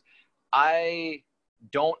say this. I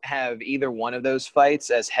don't have either one of those fights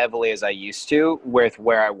as heavily as I used to with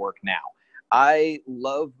where I work now. I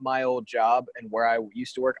love my old job and where I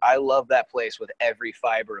used to work. I love that place with every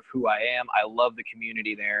fiber of who I am. I love the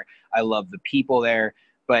community there. I love the people there.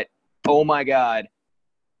 But, oh my God,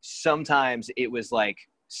 sometimes it was like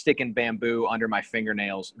sticking bamboo under my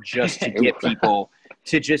fingernails just to get people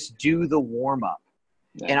to just do the warm-up.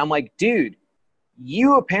 Yeah. And I'm like, dude,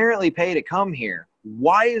 you apparently pay to come here.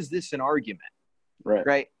 Why is this an argument?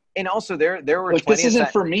 Right. And also there were like, this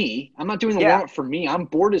isn't for me. I'm not doing the warm-up for me. I'm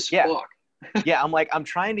bored as fuck. Yeah, I'm like, I'm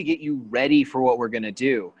trying to get you ready for what we're going to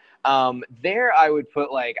do. There I would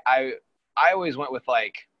put like, I always went with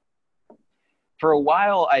like, for a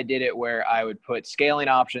while I did it where I would put scaling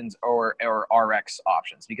options or RX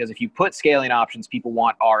options, because if you put scaling options, people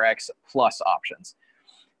want RX plus options.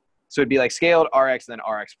 So it'd be like scaled RX, then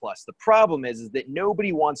RX plus. The problem is that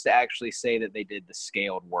nobody wants to actually say that they did the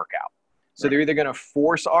scaled workout. So they're either going to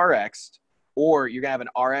force RX, or you're going to have an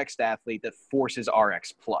RX athlete that forces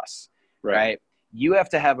RX plus, right? You have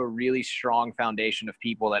to have a really strong foundation of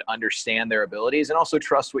people that understand their abilities and also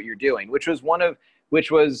trust what you're doing, which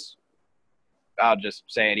was, I'll just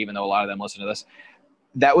say it, even though a lot of them listen to this,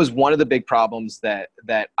 that was one of the big problems that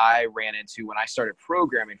I ran into when I started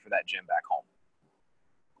programming for that gym back home.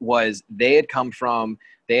 Was they had come from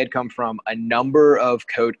a number of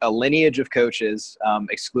a lineage of coaches,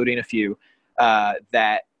 excluding a few,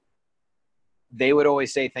 that they would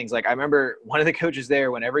always say things like, I remember one of the coaches there,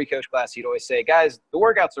 whenever he coached class, he'd always say, guys, the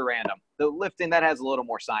workouts are random. The lifting, that has a little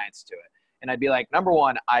more science to it. And I'd be like, number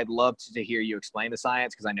one, I'd love to hear you explain the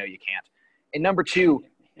science, because I know you can't. And number two,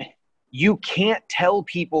 you can't tell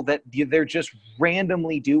people that they're just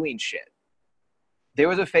randomly doing shit. There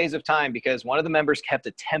was a phase of time, because one of the members kept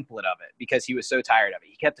a template of it because he was so tired of it.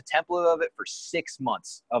 He kept a template of it for 6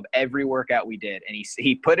 months of every workout we did. And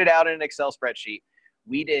he put it out in an Excel spreadsheet.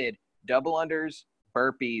 We did double unders,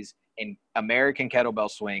 burpees, and American kettlebell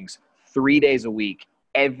swings 3 days a week,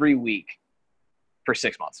 every week for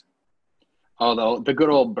 6 months. Oh, the good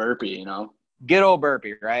old burpee, you know? Good old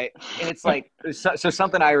burpee, right? And it's like, so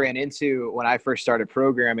something I ran into when I first started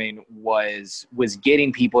programming was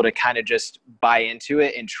getting people to kind of just buy into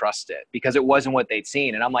it and trust it, because it wasn't what they'd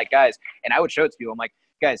seen. And I'm like, guys, and I would show it to people. I'm like,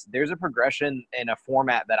 guys, there's a progression and a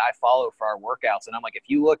format that I follow for our workouts. And I'm like, if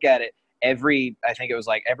you look at it every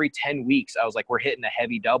 10 weeks, I was like, we're hitting a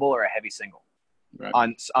heavy double or a heavy single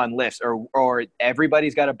on lifts, or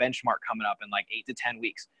everybody's got a benchmark coming up in like 8 to 10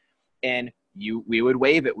 weeks. And we would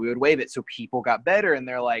wave it. So people got better, and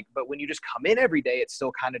they're like, but when you just come in every day, it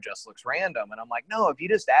still kind of just looks random. And I'm like, no, if you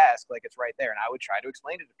just ask, like, it's right there. And I would try to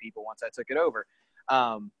explain it to people once I took it over.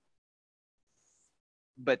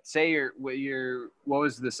 But say what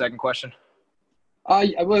was the second question? Well,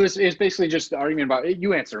 it was basically just the argument about it.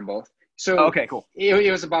 You answer them both. So okay, cool.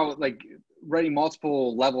 It was about like writing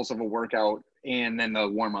multiple levels of a workout and then the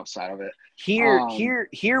warm-up side of it.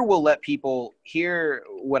 Here we'll let people – here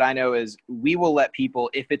what I know is we will let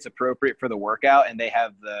people, if it's appropriate for the workout and they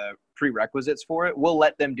have the prerequisites for it, we'll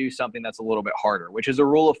let them do something that's a little bit harder, which is a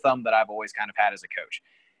rule of thumb that I've always kind of had as a coach.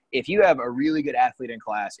 If you have a really good athlete in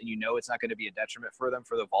class and you know it's not going to be a detriment for them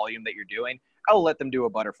for the volume that you're doing, I'll let them do a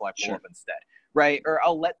butterfly pull-up instead, right? Or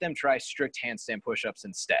I'll let them try strict handstand push-ups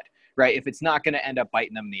instead, right? If it's not going to end up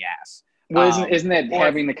biting them in the ass. Well, isn't that Or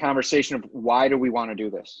having the conversation of why do we want to do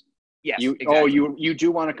this? yes, You exactly. you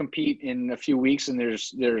do want to compete in a few weeks, and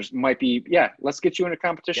there's might be, let's get you in a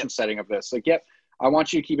competition Yep. setting of this. Like, I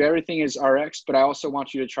want you to keep everything as RX, but I also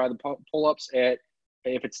want you to try the pull-ups at,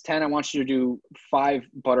 if it's 10, I want you to do 5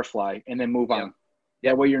 butterfly and then move on.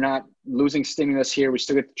 That way you're not losing stimulus here. We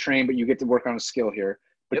still get to train, but you get to work on a skill here.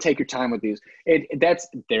 But take your time with these.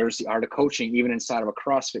 There's the art of coaching, even inside of a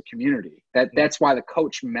CrossFit community. That's why the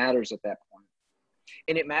coach matters at that point.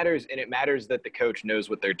 And it matters that the coach knows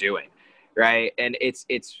what they're doing, right? And it's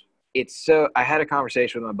so, I had a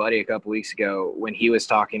conversation with my buddy a couple weeks ago when he was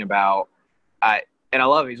talking about, and I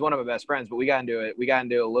love him, he's one of my best friends, but we got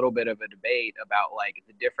into a little bit of a debate about like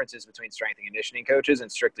the differences between strength and conditioning coaches and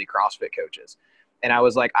strictly CrossFit coaches. And I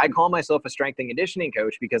was like, I call myself a strength and conditioning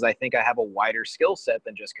coach because I think I have a wider skill set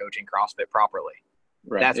than just coaching CrossFit properly.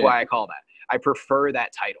 Right, that's why I call that. I prefer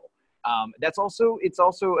that title. It's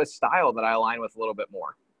also a style that I align with a little bit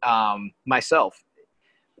more myself.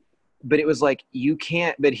 But it was like, you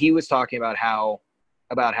can't, but he was talking about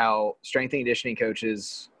how strength and conditioning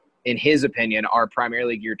coaches, in his opinion, are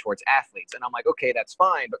primarily geared towards athletes. And I'm like, okay, that's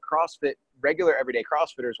fine. But CrossFit, regular everyday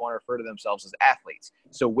CrossFitters want to refer to themselves as athletes.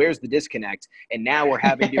 So where's the disconnect? And now we're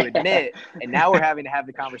having to have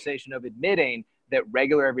the conversation of admitting that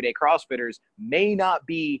regular everyday CrossFitters may not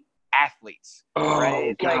be athletes. Oh,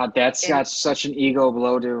 right? God, that's got such an ego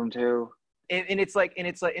blow to him too. And it's like,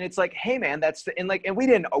 hey man,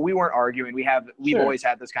 we weren't arguing. We've always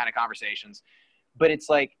had this kind of conversations, but it's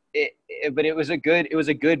like, it was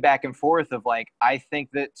a good back and forth of like, I think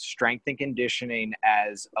that strength and conditioning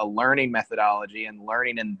as a learning methodology and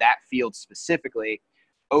learning in that field specifically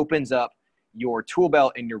opens up your tool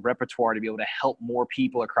belt and your repertoire to be able to help more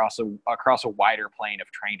people across a wider plane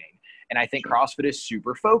of training. And I think CrossFit is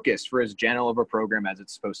super focused for as general of a program as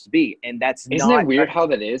it's supposed to be. And isn't it weird how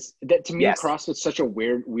that is? That to me, CrossFit's such a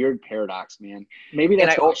weird paradox, man. Maybe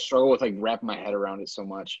that's why I struggle with like wrapping my head around it so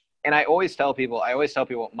much. And I always tell people,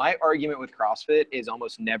 my argument with CrossFit is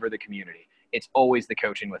almost never the community. It's always the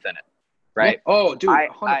coaching within it. Right. Yeah. Oh, dude.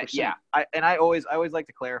 100%. I always like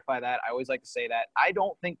to clarify that. I always like to say that I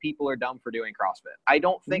don't think people are dumb for doing CrossFit. I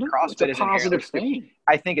don't think CrossFit is a positive thing.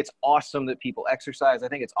 I think it's awesome that people exercise. I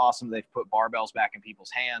think it's awesome they've put barbells back in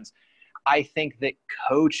people's hands. I think that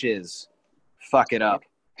coaches fuck it up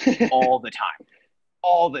all the time,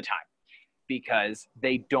 because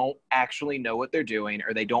they don't actually know what they're doing,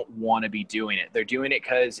 or they don't want to be doing it. They're doing it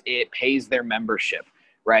because it pays their membership.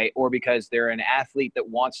 Right. Or because they're an athlete that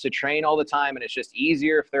wants to train all the time and it's just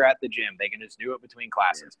easier if they're at the gym. They can just do it between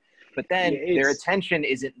classes. But then their attention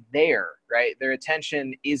isn't there. Right. Their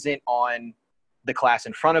attention isn't on the class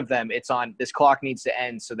in front of them. It's on, this clock needs to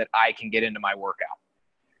end so that I can get into my workout.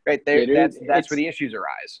 Right. That's where the issues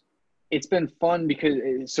arise. It's been fun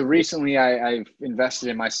because so recently I've invested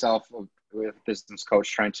in myself with a business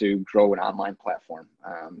coach trying to grow an online platform.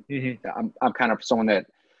 I'm kind of someone that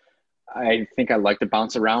I think I like to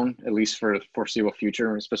bounce around, at least for the foreseeable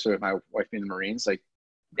future, especially with my wife being in the Marines. Like,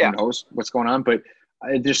 who knows what's going on? But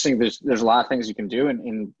I just think there's a lot of things you can do,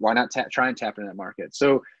 and why not try and tap into that market?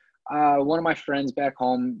 So one of my friends back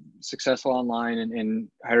home, successful online, and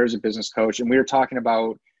hired as a business coach, and we were talking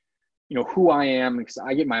about, who I am, because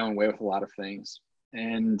I get my own way with a lot of things.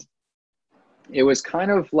 And it was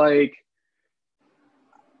kind of like,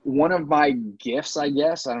 one of my gifts, I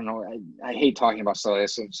guess, I don't know. I hate talking about stuff like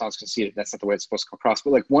this. It sounds conceited. That's not the way it's supposed to come across.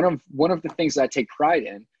 But like one of the things that I take pride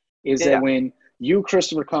in is that when you,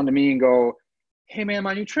 Christopher, come to me and go, hey man,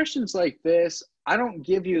 my nutrition's like this, I don't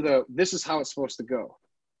give you this is how it's supposed to go.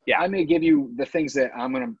 Yeah. I may give you the things that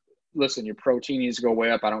I'm going to listen, your protein needs to go way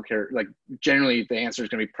up. I don't care. Like generally the answer is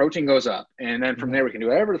going to be protein goes up. And then from there we can do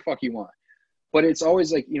whatever the fuck you want. But it's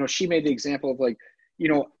always like, she made the example of like,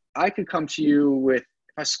 I could come to you with,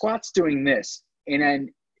 my squat's doing this. And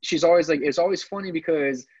then she's always like, it's always funny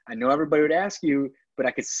because I know everybody would ask you, but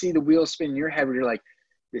I could see the wheels spin in your head where you're like,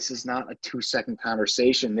 this is not a 2-second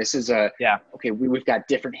conversation. This is okay, we've got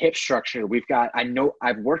different hip structure. I know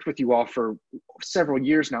I've worked with you all for several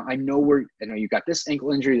years now. I know you got this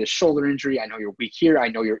ankle injury, this shoulder injury. I know you're weak here. I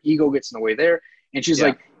know your ego gets in the way there. And she's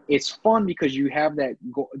like, it's fun because you have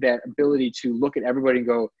that ability to look at everybody and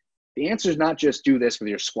go, the answer is not just do this with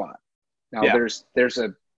your squat. Now there's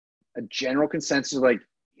a general consensus like,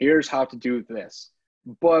 here's how to do this.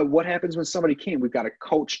 But what happens when somebody can't? We've got to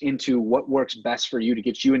coach into what works best for you to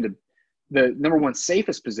get you into the number one,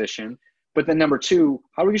 safest position. But then number two,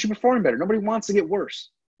 how do we get you performing better? Nobody wants to get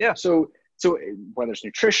worse. Yeah. So whether it's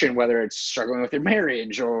nutrition, whether it's struggling with your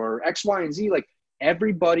marriage or X, Y, and Z, like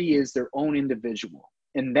everybody is their own individual.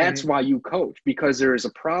 And that's why you coach, because there is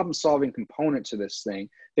a problem solving component to this thing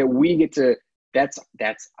that we get to, that's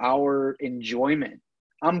our enjoyment.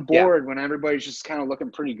 I'm bored when everybody's just kind of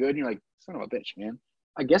looking pretty good. And you're like, son of a bitch, man.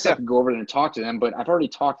 I guess I could go over there and talk to them, but I've already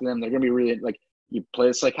talked to them. They're going to be really like, you play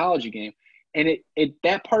a psychology game. And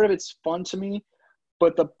that part of it's fun to me.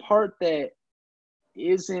 But the part that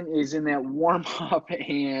isn't is in that warm up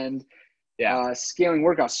and scaling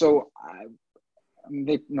workouts. So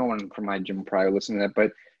no one from my gym will probably listen to that,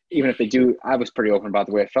 but even if they do, I was pretty open about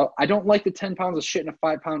the way I felt. I don't like the 10 pounds of shit in a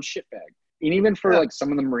 5-pound shit bag. And even for like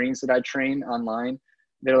some of the Marines that I train online,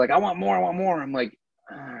 they're like, I want more. I'm like,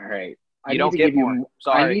 all right. I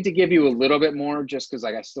need to give you a little bit more just because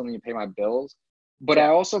like I still need to pay my bills. But I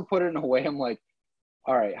also put it in a way I'm like,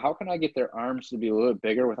 all right, how can I get their arms to be a little bit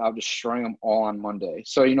bigger without destroying them all on Monday?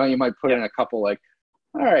 So, you might put in a couple like,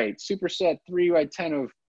 all right, superset 3x10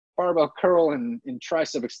 of barbell curl and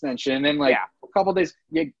tricep extension. And then like a couple days,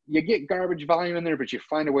 you get garbage volume in there, but you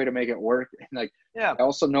find a way to make it work. And like, I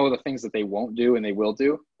also know the things that they won't do and they will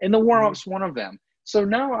do. And the warm-up's one of them. So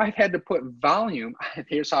now I've had to put volume.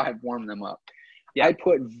 Here's how I've warmed them up. I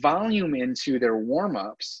put volume into their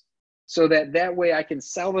warm-ups so that way I can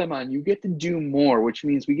sell them on, you get to do more, which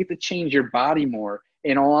means we get to change your body more.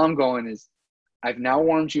 And all I'm going is, I've now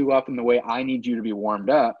warmed you up in the way I need you to be warmed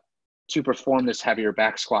up to perform this heavier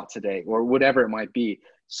back squat today or whatever it might be.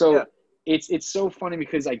 So it's so funny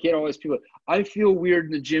because I get all these people, I feel weird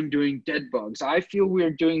in the gym doing dead bugs. I feel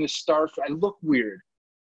weird doing the I look weird.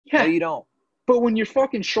 No, you don't. But when your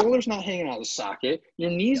fucking shoulder's not hanging out of the socket,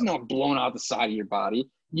 your knee's not blown out the side of your body,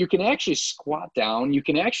 you can actually squat down, you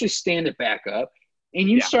can actually stand it back up, and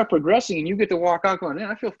you start progressing and you get to walk out going, man,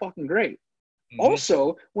 I feel fucking great.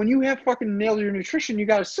 Also, when you have fucking nailed your nutrition, you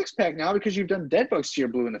got a six-pack now because you've done dead bugs to your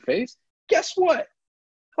blue in the face. Guess what?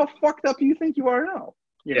 How fucked up do you think you are now?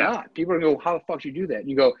 You're not. People are going to go, how the fuck did you do that? And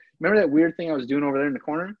you go, remember that weird thing I was doing over there in the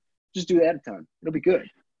corner? Just do that a ton. It'll be good.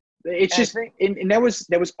 It's just, and that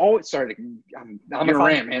was all. Sorry, I'm a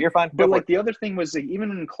rant, man. You're fine. But like the other thing was, like,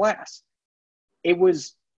 even in class, it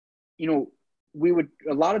was, we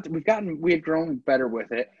had grown better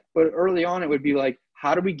with it. But early on, it would be like,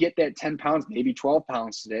 how do we get that 10 pounds, maybe 12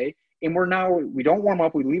 pounds today? And we don't warm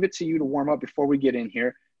up. We leave it to you to warm up before we get in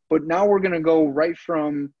here. But now we're going to go right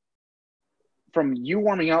from you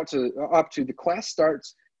warming up to the class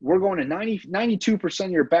starts. We're going to 92%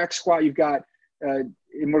 of your back squat. You've got, and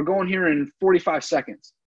we're going here in 45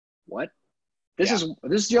 seconds. What? This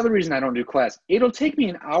is the other reason I don't do class. It'll take me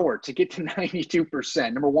an hour to get to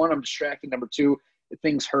 92%. Number one, I'm distracted. Number two,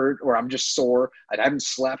 things hurt or I'm just sore. I haven't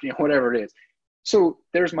slept, whatever it is. So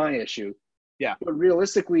there's my issue. Yeah. But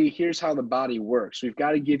realistically, here's how the body works. We've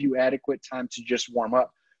got to give you adequate time to just warm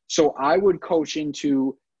up. So I would coach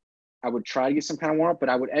I would try to get some kind of warm up, but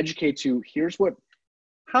I would educate to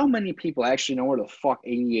how many people actually know where the fuck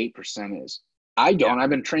 88% is? I don't. I've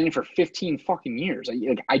been training for 15 fucking years.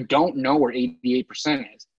 I don't know where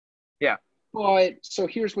 88% is. Yeah. But so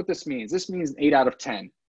here's what this means. This means 8 out of 10.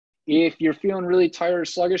 If you're feeling really tired or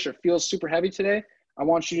sluggish or feels super heavy today, I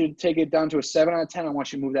want you to take it down to a 7 out of 10. I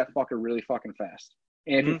want you to move that fucker really fucking fast.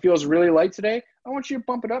 And if it feels really light today, I want you to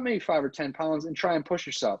bump it up maybe 5 or 10 pounds and try and push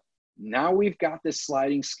yourself. Now we've got this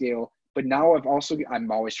sliding scale, but now I'm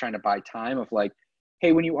always trying to buy time of like,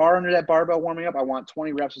 hey, when you are under that barbell warming up, I want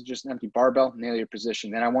 20 reps with just an empty barbell, nail your position.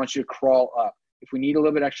 Then I want you to crawl up. If we need a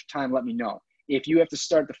little bit extra time, let me know. If you have to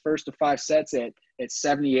start the first of 5 sets at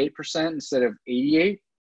 78% instead of 88,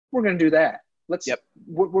 we're going to do that.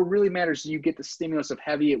 What really matters is you get the stimulus of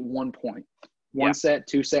heavy at one point. One set,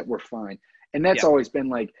 2 set, we're fine. And that's always been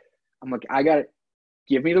like, I'm like, I got to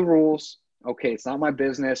give me the rules. Okay, it's not my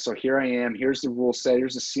business. So here I am. Here's the rule set.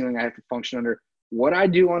 Here's the ceiling I have to function under. What I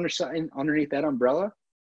do underneath that umbrella,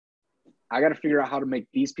 I got to figure out how to make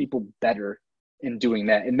these people better in doing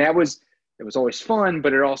that. And it was always fun,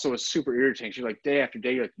 but it also was super irritating. You're like, day after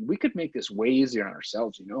day, you're like, we could make this way easier on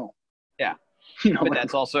ourselves, Yeah. But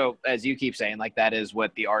that's also, as you keep saying, like that is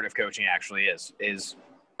what the art of coaching actually is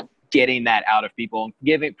getting that out of people,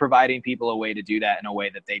 providing people a way to do that in a way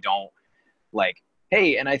that they don't like,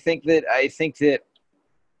 hey, and I think that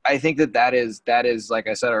is, like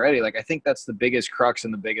I said already, like, I think that's the biggest crux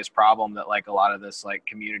and the biggest problem that like a lot of this like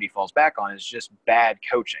community falls back on is just bad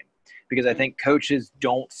coaching. Because I think coaches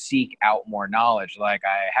don't seek out more knowledge. Like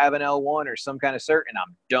I have an L1 or some kind of cert and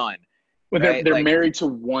I'm done. Well, they're married to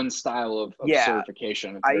one style of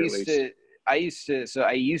certification. At the I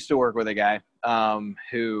used to work with a guy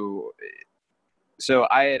so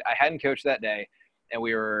I hadn't coached that day. And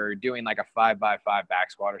we were doing like a 5x5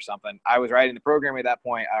 back squat or something. I was writing the program at that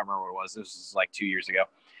point. I don't remember what it was. This was like 2 years ago.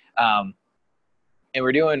 and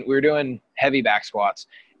we were doing heavy back squats,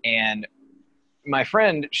 and my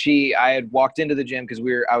friend, I had walked into the gym because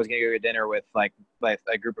I was going to go to dinner with like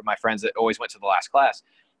a group of my friends that always went to the last class.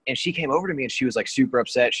 And she came over to me and she was like super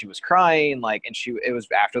upset. She was crying, like, and it was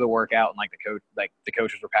after the workout, and like the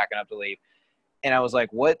coaches were packing up to leave. And I was like,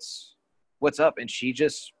 what's up? And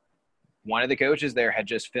one of the coaches there had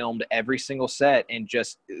just filmed every single set and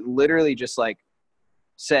just literally just like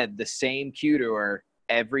said the same cue to her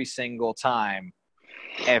every single time,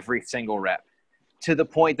 every single rep, to the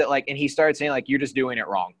point that like, and he started saying like, you're just doing it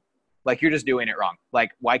wrong. Like, you're just doing it wrong.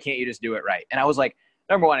 Like, why can't you just do it right? And I was like,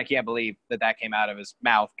 number one, I can't believe that came out of his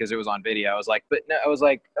mouth because it was on video. I was like, but no, I was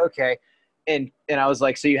like, okay. And I was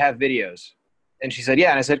like, so you have videos? And she said,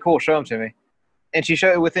 yeah. And I said, cool, show them to me. And she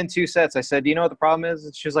showed it within 2 sets. I said, do you know what the problem is?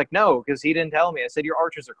 And she was like, no, because he didn't tell me. I said, your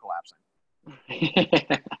arches are collapsing.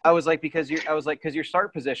 I was like, because your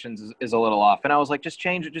start positions is a little off. And I was like, just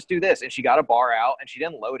change it, just do this. And she got a bar out and she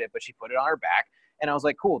didn't load it, but she put it on her back. And I was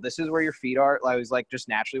like, cool, this is where your feet are. I was like, just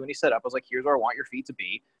naturally when you set up, I was like, here's where I want your feet to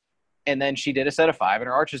be. And then she did a set of 5 and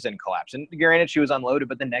her arches didn't collapse. And granted, she was unloaded,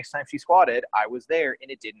 but the next time she squatted, I was there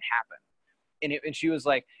and it didn't happen. And she was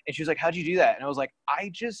like, how'd you do that? And I was like,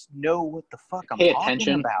 I just know what the fuck I'm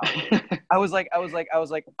talking about. I was like,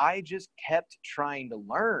 I just kept trying to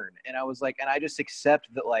learn. And I was like, and I just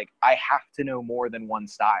accept that, like, I have to know more than one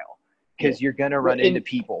style because you're going to run into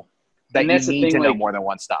people that you need to know more than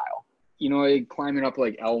one style. You know, like climbing up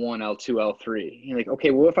like L1, L2, L3. You're like,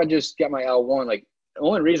 okay, well, if I just get my L1, like the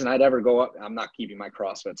only reason I'd ever go up, I'm not keeping my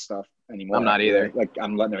CrossFit stuff anymore. I'm not either. Like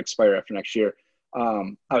I'm letting it expire after next year.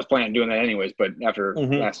 I was planning on doing that anyways, but after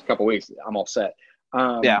the last couple of weeks, I'm all set.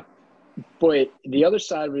 Yeah. But the other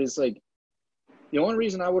side of it is like, the only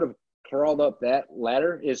reason I would have crawled up that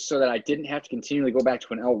ladder is so that I didn't have to continually go back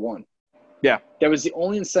to an L1. Yeah. That was the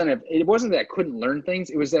only incentive. It wasn't that I couldn't learn things.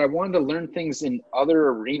 It was that I wanted to learn things in other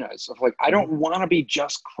arenas of like, I don't want to be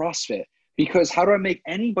just CrossFit, because how do I make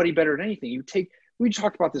anybody better at anything? We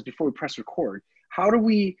talked about this before we press record. How do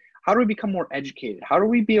we become more educated? How do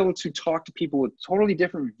we be able to talk to people with totally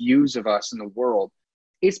different views of us in the world?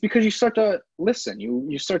 It's because you start to listen.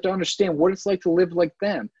 You start to understand what it's like to live like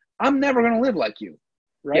them. I'm never going to live like you,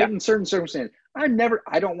 right? Yeah. In certain circumstances, I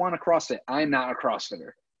don't want to CrossFit. I'm not a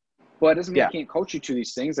CrossFitter. But it doesn't mean I can't coach you to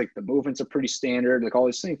these things. Like the movements are pretty standard, like all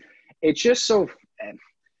these things. It's just so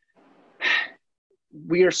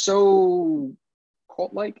we are so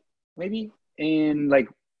cult-like, maybe. And like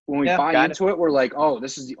when we buy into it, we're like, oh,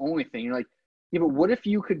 this is the only thing. You're like, yeah, but what if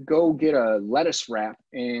you could go get a lettuce wrap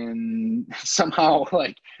and somehow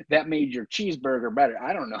like that made your cheeseburger better?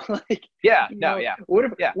 I don't know. Like,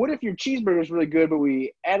 What if your cheeseburger is really good, but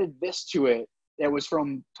we added this to it that was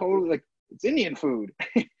from totally like it's Indian food,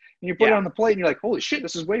 and you put it on the plate and you're like, holy shit,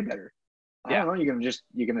 this is way better. I don't know. You're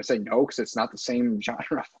gonna say no because it's not the same genre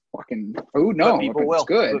of fucking food. No, but people will. It's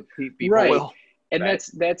good. People will. And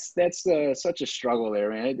that's such a struggle there,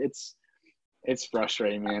 man. It's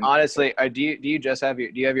frustrating, man. Honestly, do you have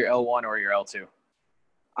your L1 or your L2?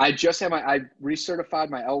 I just have I recertified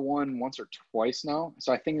my L1 once or twice now.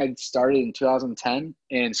 So I think I started in 2010,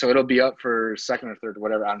 and so it'll be up for second or third,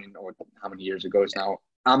 whatever. I don't even know how many years it goes now.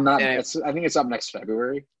 I think it's up next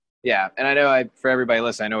February. Yeah, and I know for everybody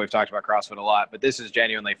listening, I know we've talked about CrossFit a lot, but this is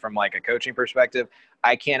genuinely from like a coaching perspective.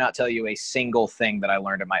 I cannot tell you a single thing that I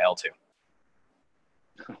learned at my L2.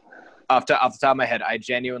 Off the top of my head, I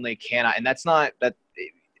genuinely cannot. And that's not that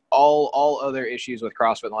all other issues with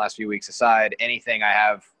CrossFit in the last few weeks aside, any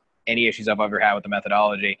issues I've ever had with the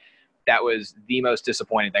methodology, that was the most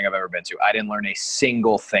disappointing thing I've ever been to. I didn't learn a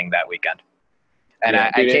single thing that weekend. And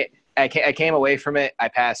I came away from it. I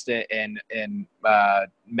passed it, and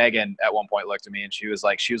Megan at one point looked at me and she was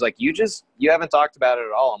like, you haven't talked about it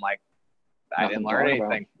at all. I'm like, I didn't learn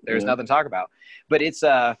anything. There's nothing to talk about. But it's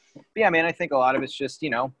man, I think a lot of it's just,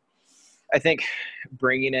 I think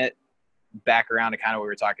bringing it back around to kind of what we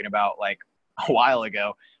were talking about like a while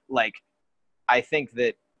ago, like I think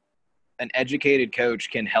that an educated coach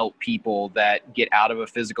can help people that get out of a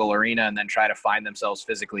physical arena and then try to find themselves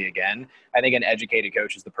physically again. I think an educated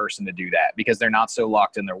coach is the person to do that because they're not so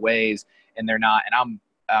locked in their ways and they're not, and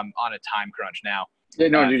I'm on a time crunch now. Yeah,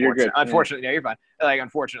 no, dude, you're good. Unfortunately, no, you're fine. Like,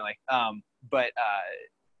 unfortunately. But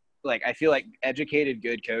like, I feel like educated,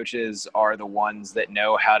 good coaches are the ones that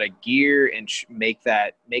know how to gear and make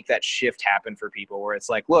that shift happen for people where it's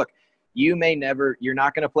like, look, you're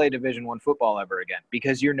not going to play Division I football ever again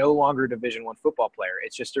because you're no longer a Division I football player.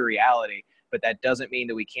 It's just a reality. But that doesn't mean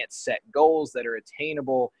that we can't set goals that are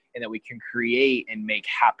attainable and that we can create and make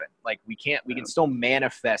happen. Like we can still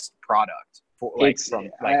manifest product for like from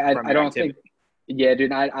I don't think. Yeah,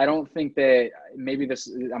 dude, I don't think that maybe this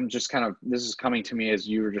is coming to me as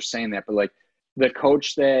you were just saying that, but like the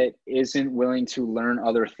coach that isn't willing to learn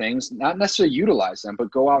other things, not necessarily utilize them, but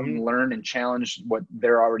go out and learn and challenge what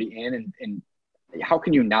they're already in. And how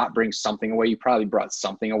can you not bring something away? You probably brought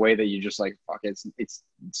something away that you just like, fuck, it's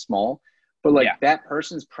small, but like that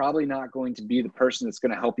person's probably not going to be the person that's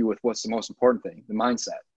going to help you with what's the most important thing, the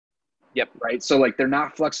mindset. Yep. Right. So like they're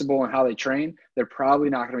not flexible in how they train. They're probably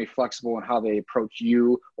not going to be flexible in how they approach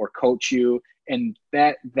you or coach you. And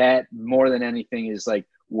that more than anything is like,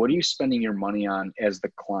 what are you spending your money on as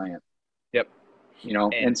the client? Yep. You know?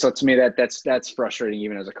 And so to me, that's frustrating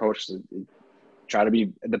even as a coach to try to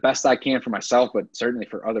be the best I can for myself, but certainly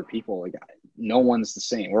for other people. Like no one's the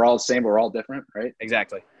same. We're all the same, but we're all different. Right.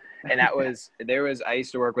 Exactly. And I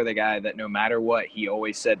used to work with a guy that no matter what, he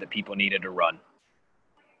always said that people needed to run.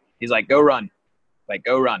 He's like, go run.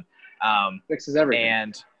 Fixes everything.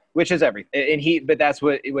 And which is everything. But that's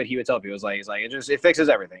what he would tell people. He's like, it fixes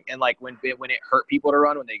everything. And like when it hurt people to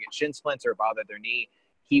run, when they get shin splints or bothered their knee,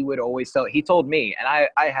 he would always he told me, and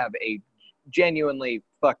I have a genuinely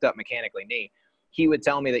fucked up mechanically knee. He would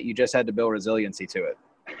tell me that you just had to build resiliency to it.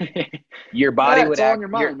 Your body would all in your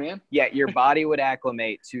mind, man. Yeah. Your body would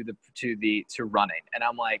acclimate to running. And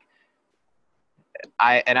I'm like,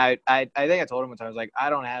 I think I told him one time, I was like, I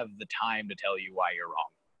don't have the time to tell you why you're wrong.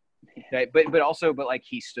 Right? But like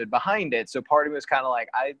he stood behind it. So part of me was kind of like,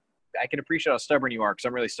 I can appreciate how stubborn you are because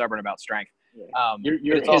I'm really stubborn about strength.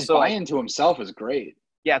 His also buy-in to himself is great.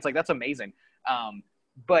 Yeah, it's like, that's amazing.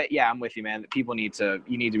 But yeah, I'm with you, man. You need to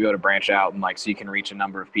be able to branch out and like, so you can reach a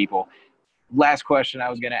number of people. Last question I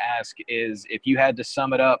was going to ask is if you had to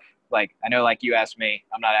sum it up, like, I know, like you asked me,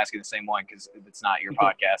 I'm not asking the same one because it's not your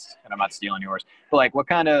podcast and I'm not stealing yours, but like, what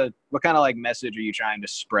kind of like message are you trying to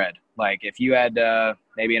spread? Like if you had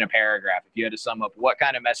maybe in a paragraph, if you had to sum up what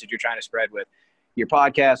kind of message you're trying to spread with your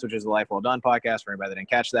podcast, which is the Life Well Done podcast for anybody that didn't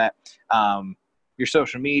catch that, your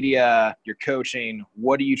social media, your coaching,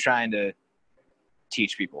 what are you trying to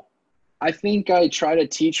teach people? I think I try to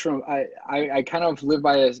teach from, I kind of live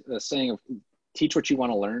by a saying of teach what you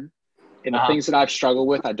want to learn. And the things that I've struggled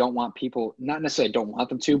with, I don't want people, not necessarily I don't want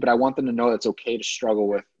them to, but I want them to know it's okay to struggle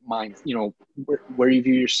with mine, you know, where you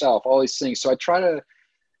view yourself, all these things. So I try to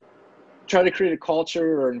create a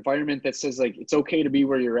culture or environment that says like, it's okay to be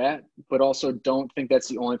where you're at, but also don't think that's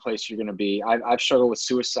the only place you're going to be. I've struggled with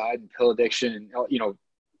suicide and pill addiction and, you know,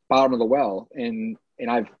 bottom of the well. And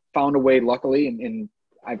I've found a way, luckily, and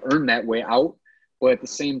I've earned that way out. But at the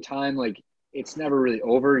same time, like, it's never really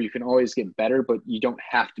over. You can always get better, but you don't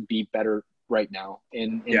have to be better right now.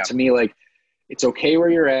 And to me, like, it's okay where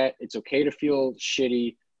you're at. It's okay to feel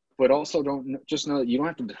shitty, but also don't just know that you don't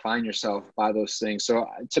have to define yourself by those things. So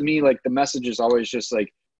to me, like, the message is always just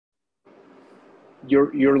like,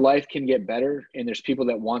 your life can get better and there's people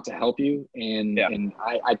that want to help you. And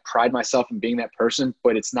I pride myself in being that person,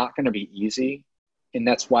 but it's not going to be easy. And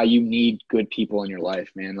that's why you need good people in your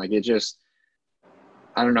life, man. Like, it just,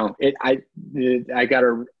 I don't know. I got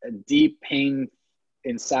a deep pain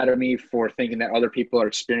inside of me for thinking that other people are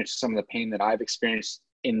experiencing some of the pain that I've experienced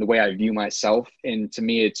in the way I view myself. And to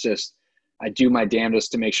me, it's just, I do my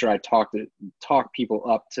damnedest to make sure I talk people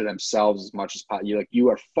up to themselves as much as possible. Like, you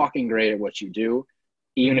are fucking great at what you do.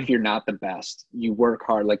 Even if you're not the best, you work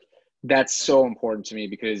hard. Like, that's so important to me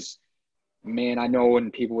because, man, I know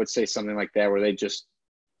when people would say something like that, where they just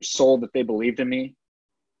sold that they believed in me,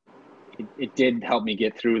 it did help me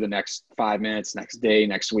get through the next 5 minutes, next day,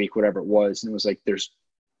 next week, whatever it was. And it was like,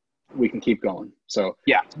 we can keep going. So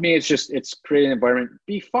yeah, to me, it's creating an environment.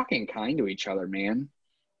 Be fucking kind to each other, man.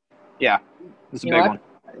 Yeah. It's a big one.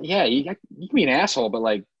 Yeah. You can be an asshole, but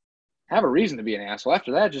like, have a reason to be an asshole.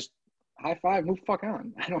 After that, just high five, move the fuck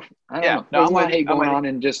on. I don't know. There's a lot of hate going on,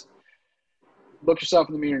 and just look yourself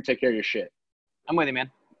in the mirror and take care of your shit. I'm with you,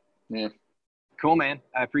 man. Yeah. Cool, man.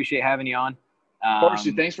 I appreciate having you on. Of course,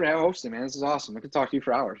 dude. Thanks for hosting, man. This is awesome. I could talk to you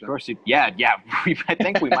for hours. Of course, dude. Yeah. I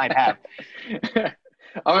think we might have.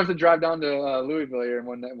 I'll have to drive down to Louisville here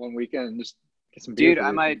one weekend and just get some beer. Dude, I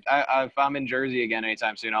might. If I'm in Jersey again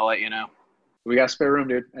anytime soon, I'll let you know. We got spare room,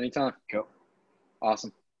 dude. Anytime. Cool.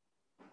 Awesome.